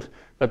shield,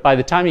 but by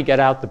the time you get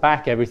out the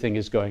back, everything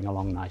is going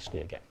along nicely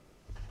again.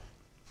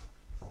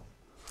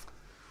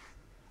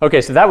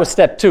 Okay, so that was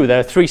step 2. There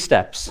are 3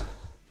 steps.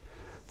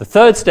 The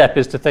third step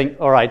is to think,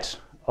 all right,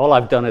 all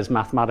I've done is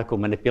mathematical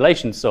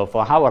manipulation so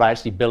far. How would I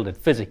actually build it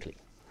physically?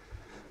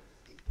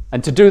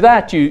 And to do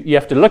that, you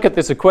have to look at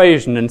this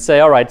equation and say,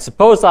 all right,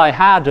 suppose I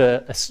had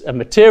a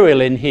material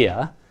in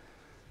here,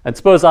 and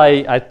suppose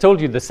I told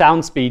you the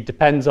sound speed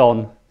depends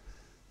on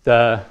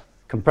the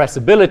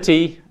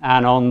compressibility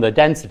and on the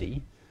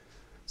density.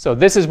 So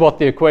this is what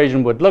the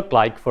equation would look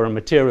like for a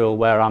material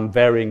where I'm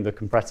varying the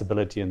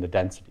compressibility and the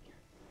density.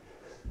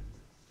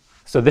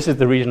 So this is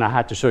the reason I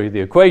had to show you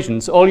the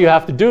equations. All you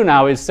have to do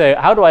now is say,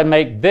 how do I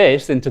make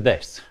this into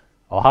this?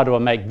 Or how do I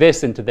make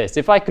this into this?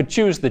 If I could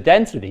choose the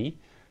density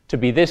to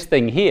be this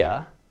thing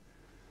here,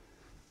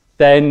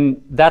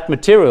 then that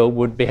material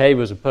would behave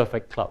as a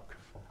perfect cloak.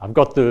 I've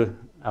got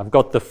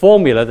the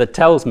formula that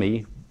tells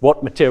me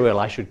what material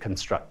I should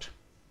construct.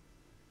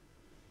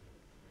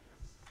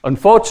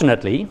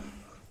 Unfortunately,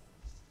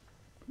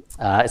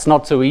 it's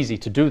not so easy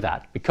to do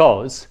that,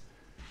 because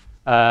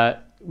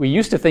we're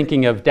used to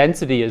thinking of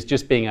density as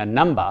just being a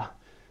number,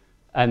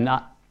 and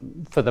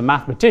for the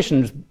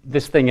mathematicians,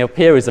 this thing up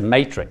here is a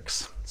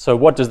matrix. So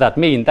what does that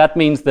mean? That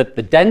means that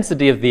the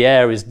density of the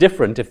air is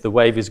different if the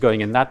wave is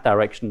going in that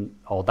direction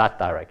or that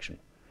direction.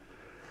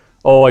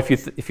 Or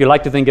if you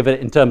like to think of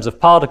it in terms of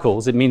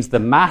particles, it means the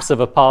mass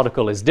of a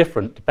particle is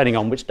different depending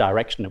on which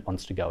direction it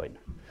wants to go in.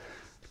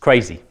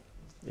 Crazy.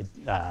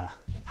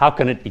 How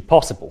can it be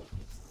possible?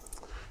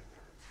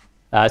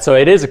 So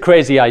it is a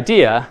crazy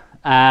idea,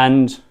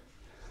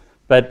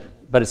 but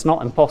it's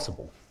not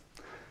impossible.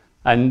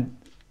 And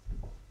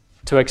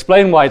to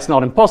explain why it's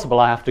not impossible,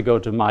 I have to go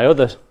to my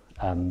other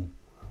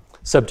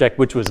subject,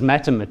 which was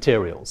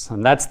metamaterials.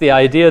 And that's the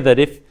idea that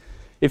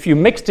if you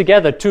mix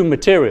together 2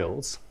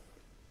 materials,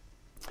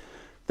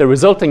 the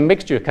resulting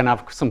mixture can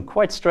have some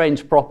quite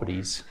strange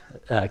properties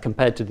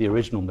compared to the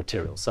original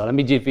material. So let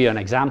me give you an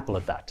example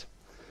of that.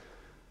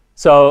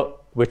 So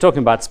we're talking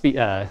about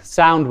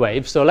sound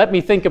waves. So let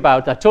me think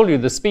about, I told you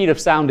the speed of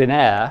sound in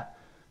air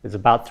is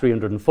about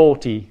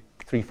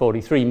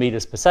 343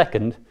 meters per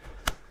second.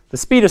 The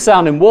speed of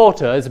sound in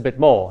water is a bit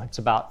more. It's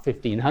about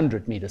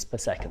 1,500 meters per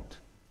second.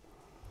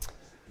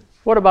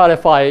 What about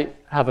if I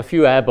have a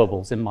few air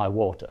bubbles in my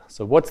water?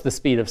 So what's the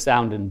speed of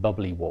sound in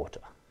bubbly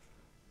water?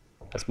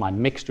 That's my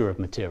mixture of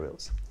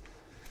materials.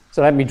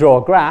 So let me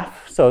draw a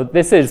graph. So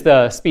this is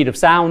the speed of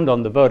sound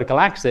on the vertical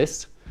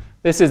axis.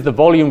 This is the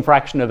volume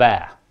fraction of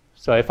air.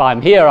 So if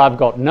I'm here, I've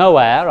got no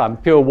air. I'm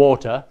pure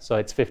water, so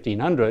it's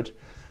 1,500.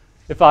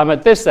 If I'm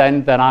at this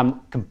end, then I'm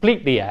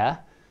completely air,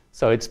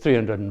 so it's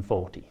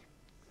 340.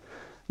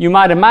 You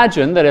might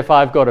imagine that if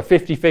I've got a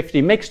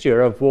 50-50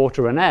 mixture of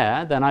water and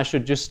air, then I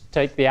should just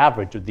take the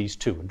average of these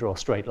 2 and draw a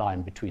straight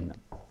line between them.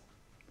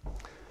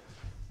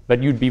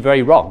 But you'd be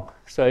very wrong.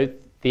 So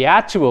the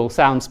actual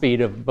sound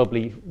speed of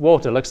bubbly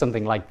water looks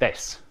something like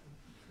this.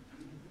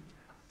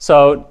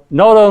 So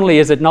not only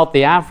is it not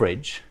the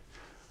average,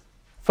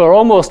 for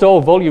almost all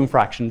volume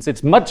fractions,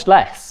 it's much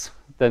less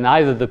than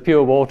either the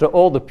pure water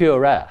or the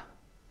pure air.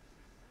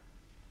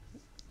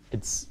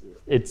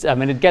 I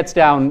mean, it gets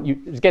down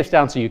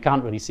so you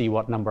can't really see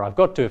what number I've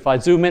got to. If I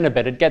zoom in a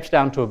bit, it gets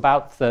down to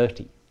about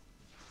 30,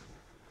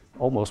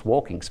 almost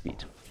walking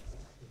speed.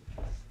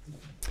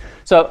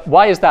 So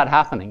why is that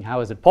happening?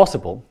 How is it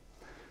possible?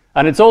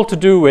 And it's all to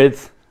do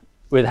with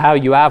how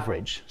you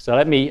average. So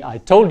I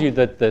told you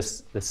that the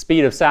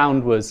speed of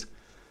sound was,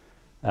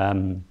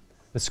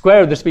 the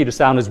square of the speed of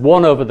sound is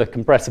 1 over the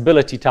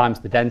compressibility times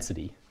the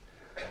density.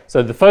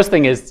 So the first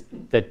thing is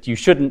that you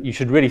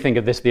should really think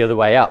of this the other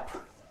way up,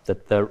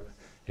 that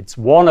it's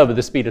 1 over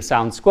the speed of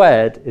sound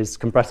squared is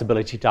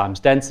compressibility times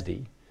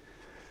density.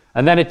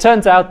 And then it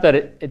turns out that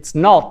it's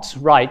not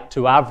right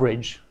to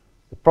average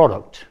the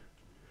product.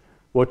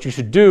 What you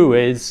should do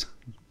is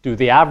do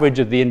the average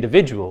of the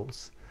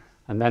individuals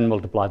and then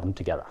multiply them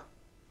together.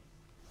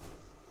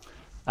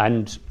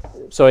 And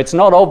so it's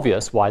not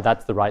obvious why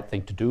that's the right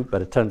thing to do,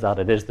 but it turns out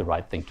it is the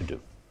right thing to do.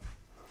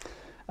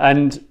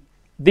 And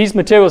these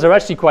materials are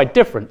actually quite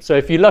different. So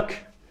if you look,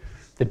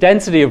 the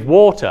density of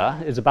water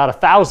is about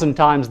 1,000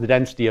 times the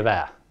density of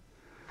air.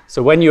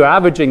 So when you're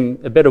averaging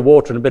a bit of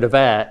water and a bit of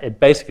air, it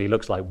basically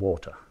looks like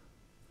water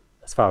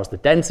as far as the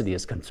density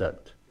is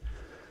concerned.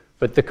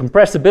 But the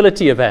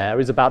compressibility of air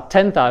is about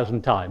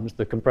 10,000 times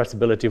the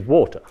compressibility of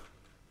water.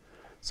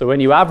 So when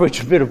you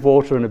average a bit of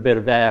water and a bit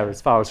of air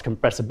as far as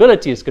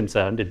compressibility is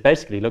concerned, it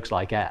basically looks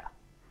like air.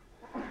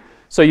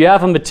 So you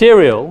have a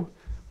material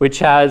which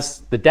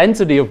has the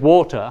density of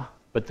water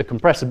but the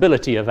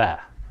compressibility of air.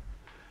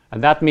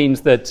 And that means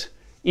that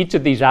each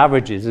of these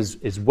averages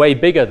is way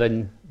bigger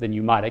than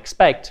you might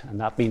expect, and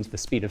that means the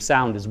speed of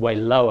sound is way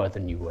lower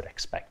than you would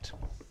expect.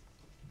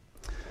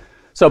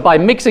 So by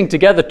mixing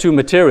together two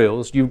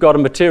materials, you've got a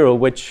material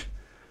which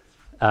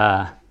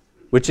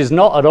is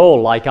not at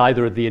all like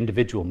either of the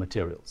individual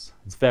materials.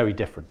 It's very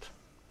different.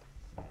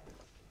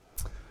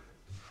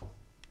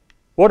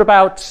 What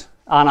about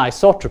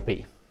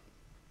anisotropy?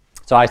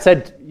 So I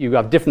said you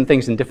have different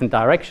things in different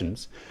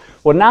directions.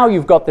 Well, now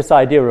you've got this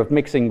idea of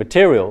mixing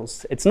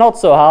materials. It's not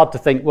so hard to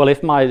think, well,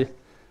 if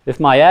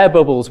my air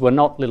bubbles were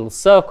not little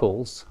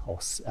circles or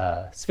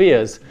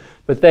spheres,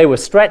 but they were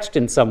stretched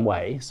in some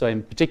way, so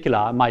in particular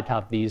I might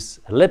have these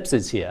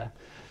ellipses here,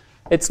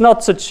 it's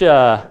not such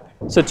a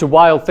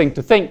wild thing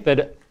to think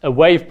that a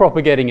wave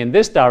propagating in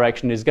this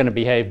direction is going to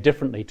behave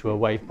differently to a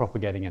wave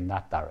propagating in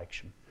that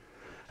direction.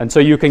 And so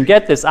you can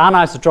get this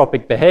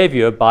anisotropic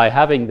behavior by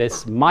having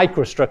this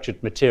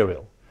microstructured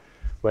material,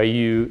 where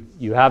you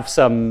have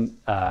some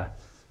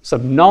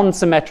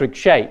non-symmetric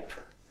shape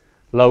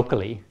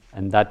locally,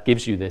 and that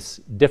gives you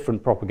this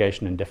different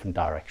propagation in different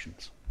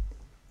directions.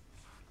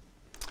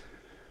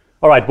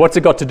 All right, what's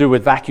it got to do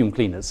with vacuum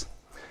cleaners?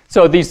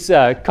 So these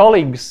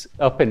colleagues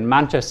up in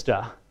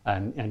Manchester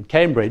and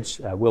Cambridge,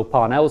 Will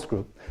Parnell's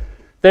group,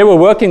 they were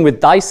working with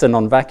Dyson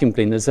on vacuum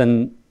cleaners,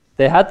 and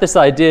they had this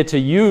idea to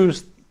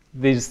use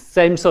these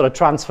same sort of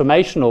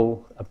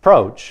transformational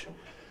approach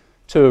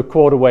to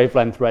quarter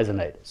wavelength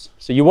resonators.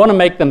 So you want to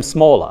make them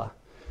smaller.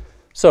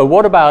 So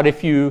what about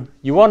if you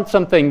want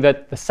something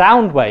that the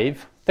sound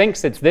wave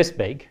thinks it's this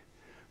big,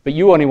 but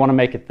you only want to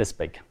make it this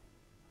big?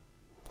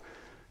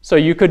 So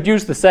you could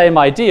use the same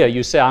idea.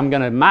 You say, I'm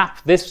going to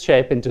map this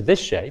shape into this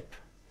shape,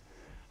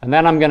 and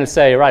then I'm going to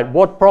say, right,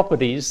 what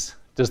properties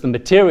does the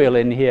material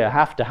in here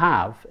have to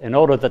have in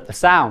order that the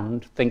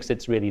sound thinks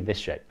it's really this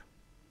shape?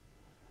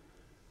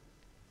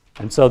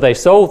 And so they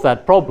solved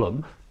that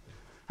problem,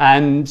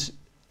 and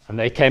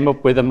they came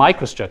up with a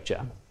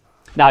microstructure.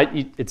 Now,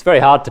 it's very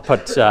hard to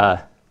put,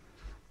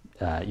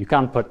 you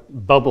can't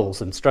put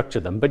bubbles and structure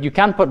them, but you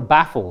can put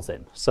baffles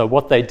in. So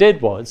what they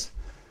did was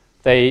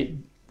they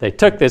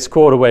took this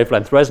quarter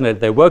wavelength resonator,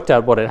 they worked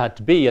out what it had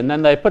to be, and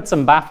then they put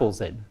some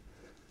baffles in.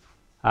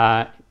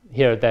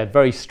 Here they're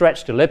very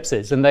stretched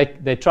ellipses, and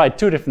they tried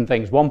two different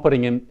things, one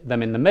putting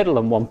them in the middle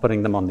and one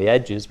putting them on the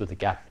edges with a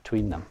gap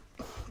between them.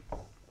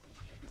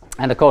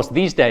 And of course,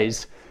 these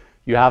days,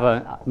 you have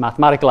a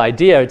mathematical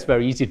idea, it's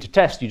very easy to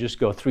test, you just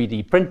go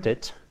 3D print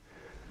it.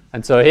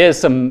 And so here's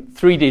some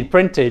 3D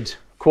printed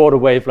quarter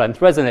wavelength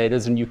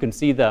resonators, and you can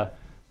see the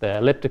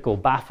elliptical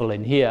baffle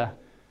in here,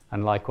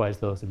 and likewise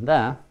those in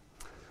there.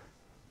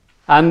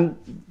 And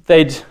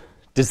they'd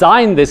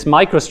designed this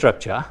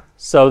microstructure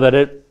so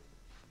that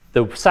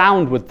the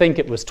sound would think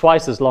it was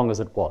twice as long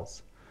as it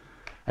was.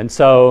 And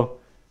so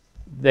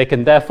they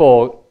can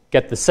therefore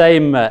get the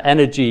same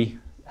energy,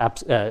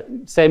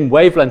 same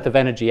wavelength of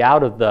energy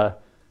out of the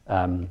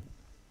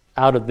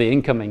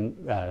incoming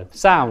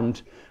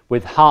sound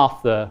with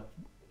half the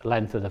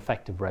length of the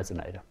effective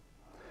resonator.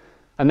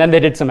 And then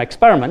they did some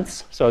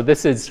experiments. So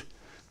this is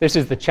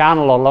the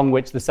channel along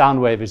which the sound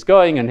wave is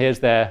going, and here's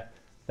their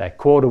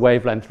quarter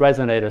wavelength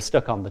resonator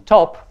stuck on the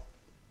top.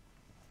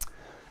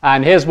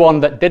 And here's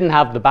one that didn't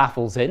have the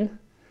baffles in,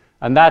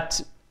 and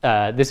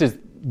this is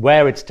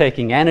where it's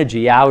taking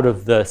energy out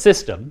of the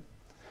system.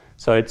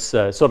 So it's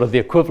sort of the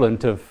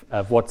equivalent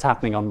of what's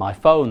happening on my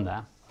phone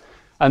there.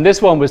 And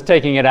this one was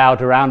taking it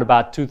out around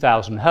about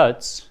 2,000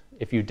 hertz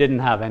if you didn't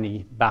have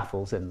any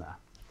baffles in there.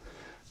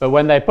 But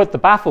when they put the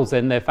baffles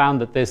in, they found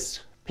that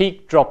this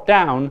peak dropped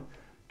down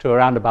to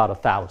around about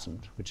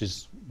 1,000, which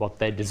is what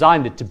they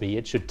designed it to be.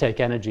 It should take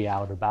energy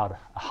out about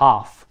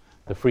half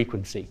the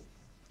frequency.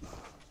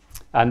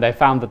 And they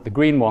found that the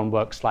green one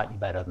works slightly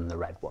better than the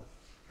red one.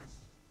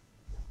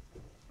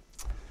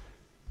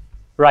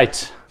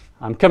 Right,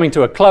 I'm coming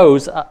to a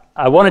close.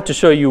 I wanted to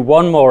show you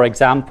one more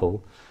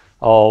example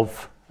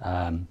of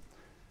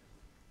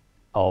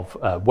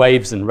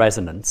waves and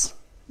resonance.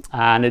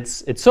 And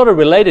it's sort of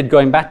related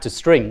going back to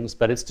strings,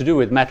 but it's to do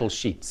with metal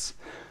sheets.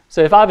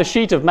 So if I have a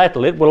sheet of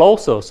metal, it will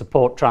also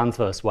support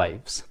transverse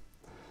waves.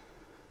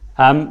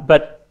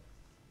 But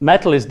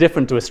metal is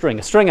different to a string.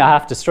 A string I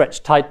have to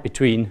stretch tight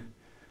between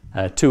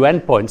two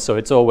endpoints, so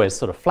it's always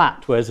sort of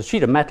flat, whereas a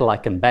sheet of metal I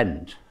can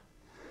bend.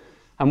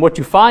 And what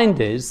you find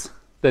is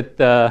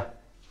that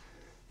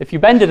if you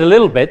bend it a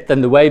little bit,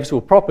 then the waves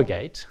will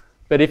propagate.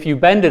 But if you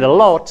bend it a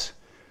lot,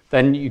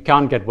 then you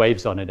can't get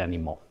waves on it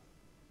anymore.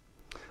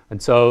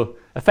 And so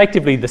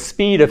effectively the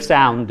speed of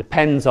sound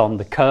depends on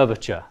the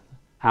curvature,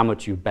 how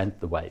much you bent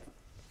the wave.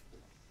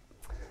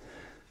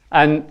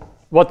 And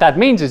what that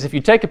means is if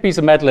you take a piece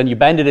of metal and you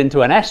bend it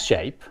into an S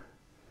shape,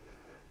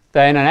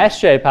 then an S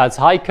shape has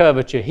high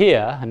curvature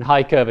here and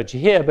high curvature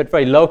here, but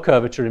very low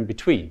curvature in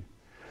between.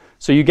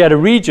 So you get a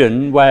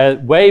region where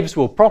waves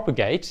will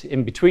propagate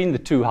in between the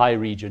two high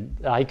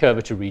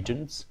curvature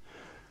regions,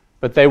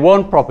 but they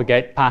won't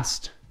propagate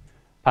past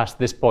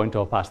this point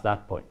or past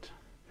that point.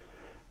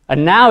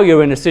 And now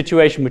you're in a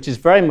situation which is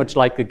very much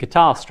like the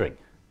guitar string.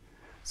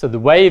 So the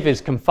wave is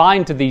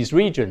confined to these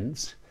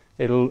regions.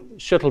 It'll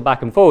shuttle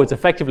back and forwards.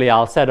 Effectively,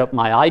 I'll set up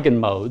my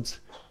eigenmodes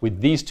with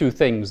these two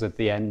things at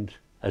the end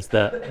as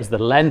the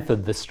length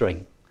of the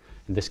string.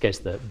 In this case,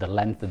 the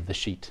length of the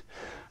sheet.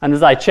 And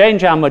as I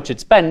change how much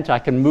it's bent, I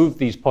can move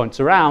these points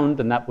around,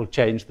 and that will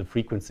change the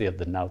frequency of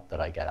the note that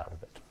I get out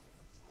of it.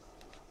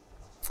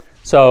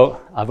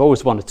 So I've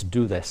always wanted to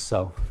do this,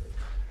 so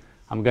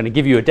I'm going to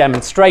give you a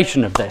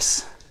demonstration of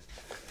this.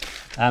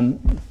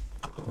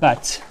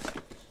 But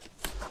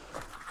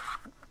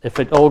if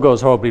it all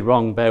goes horribly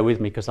wrong, bear with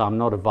me, because I'm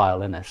not a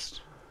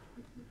violinist.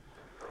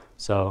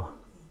 So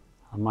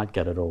I might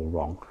get it all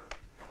wrong.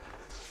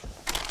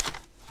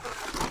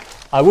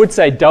 I would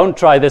say don't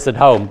try this at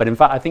home, but in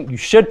fact I think you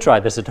should try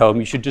this at home.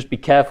 You should just be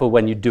careful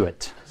when you do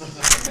it.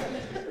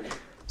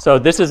 So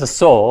this is a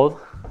saw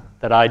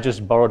that I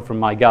just borrowed from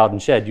my garden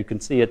shed. You can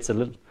see it's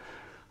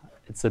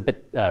a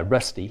bit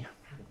rusty,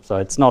 so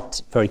it's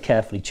not very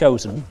carefully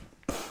chosen.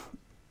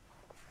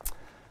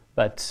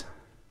 But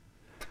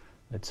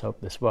let's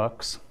hope this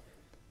works.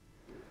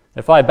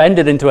 If I bend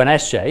it into an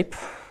S shape,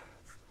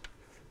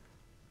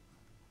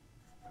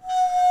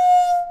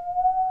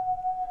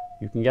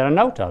 you can get a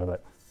note out of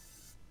it.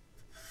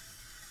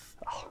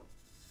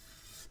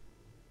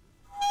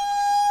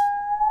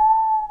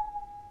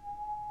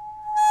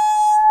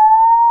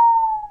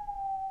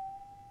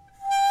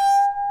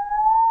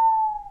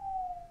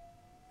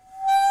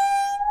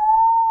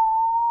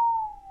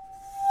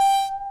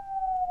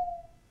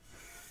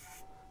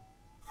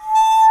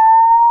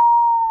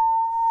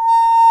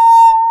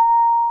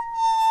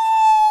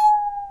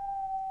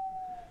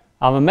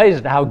 I'm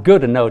amazed at how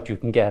good a note you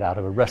can get out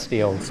of a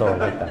rusty old saw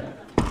like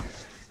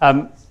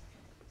that.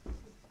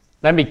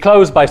 Let me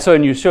close by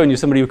showing you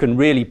somebody who can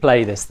really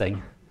play this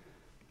thing.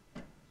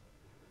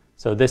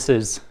 So this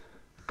is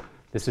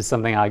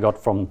something I got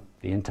from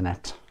the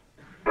internet.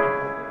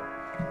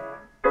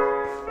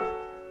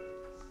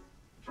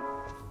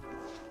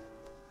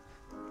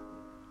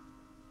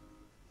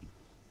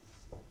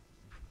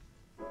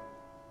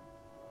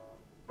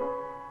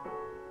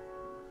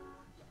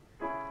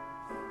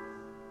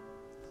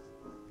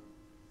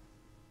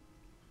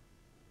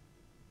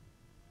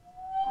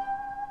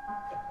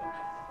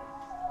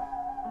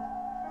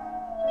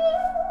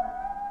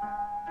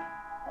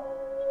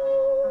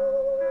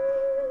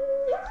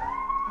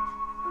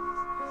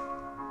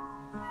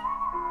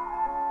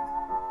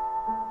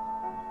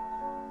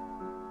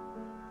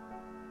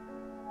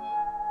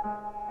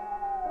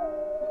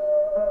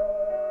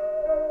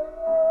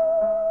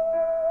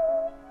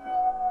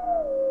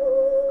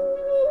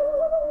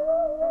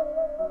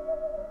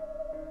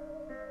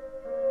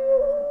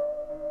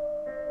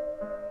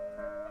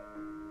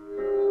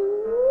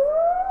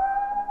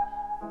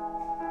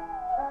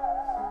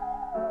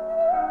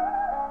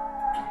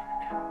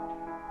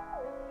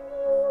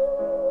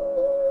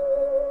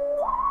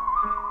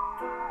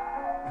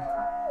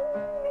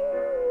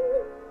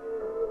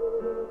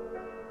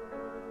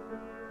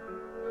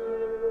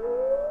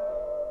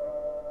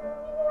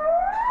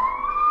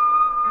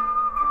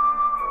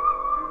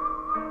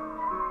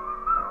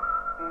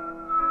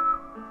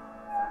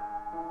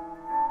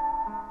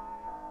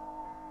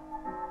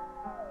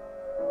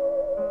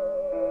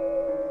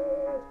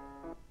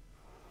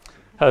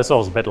 Her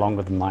saw's a bit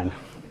longer than mine.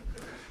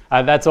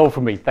 That's all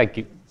from me. Thank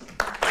you.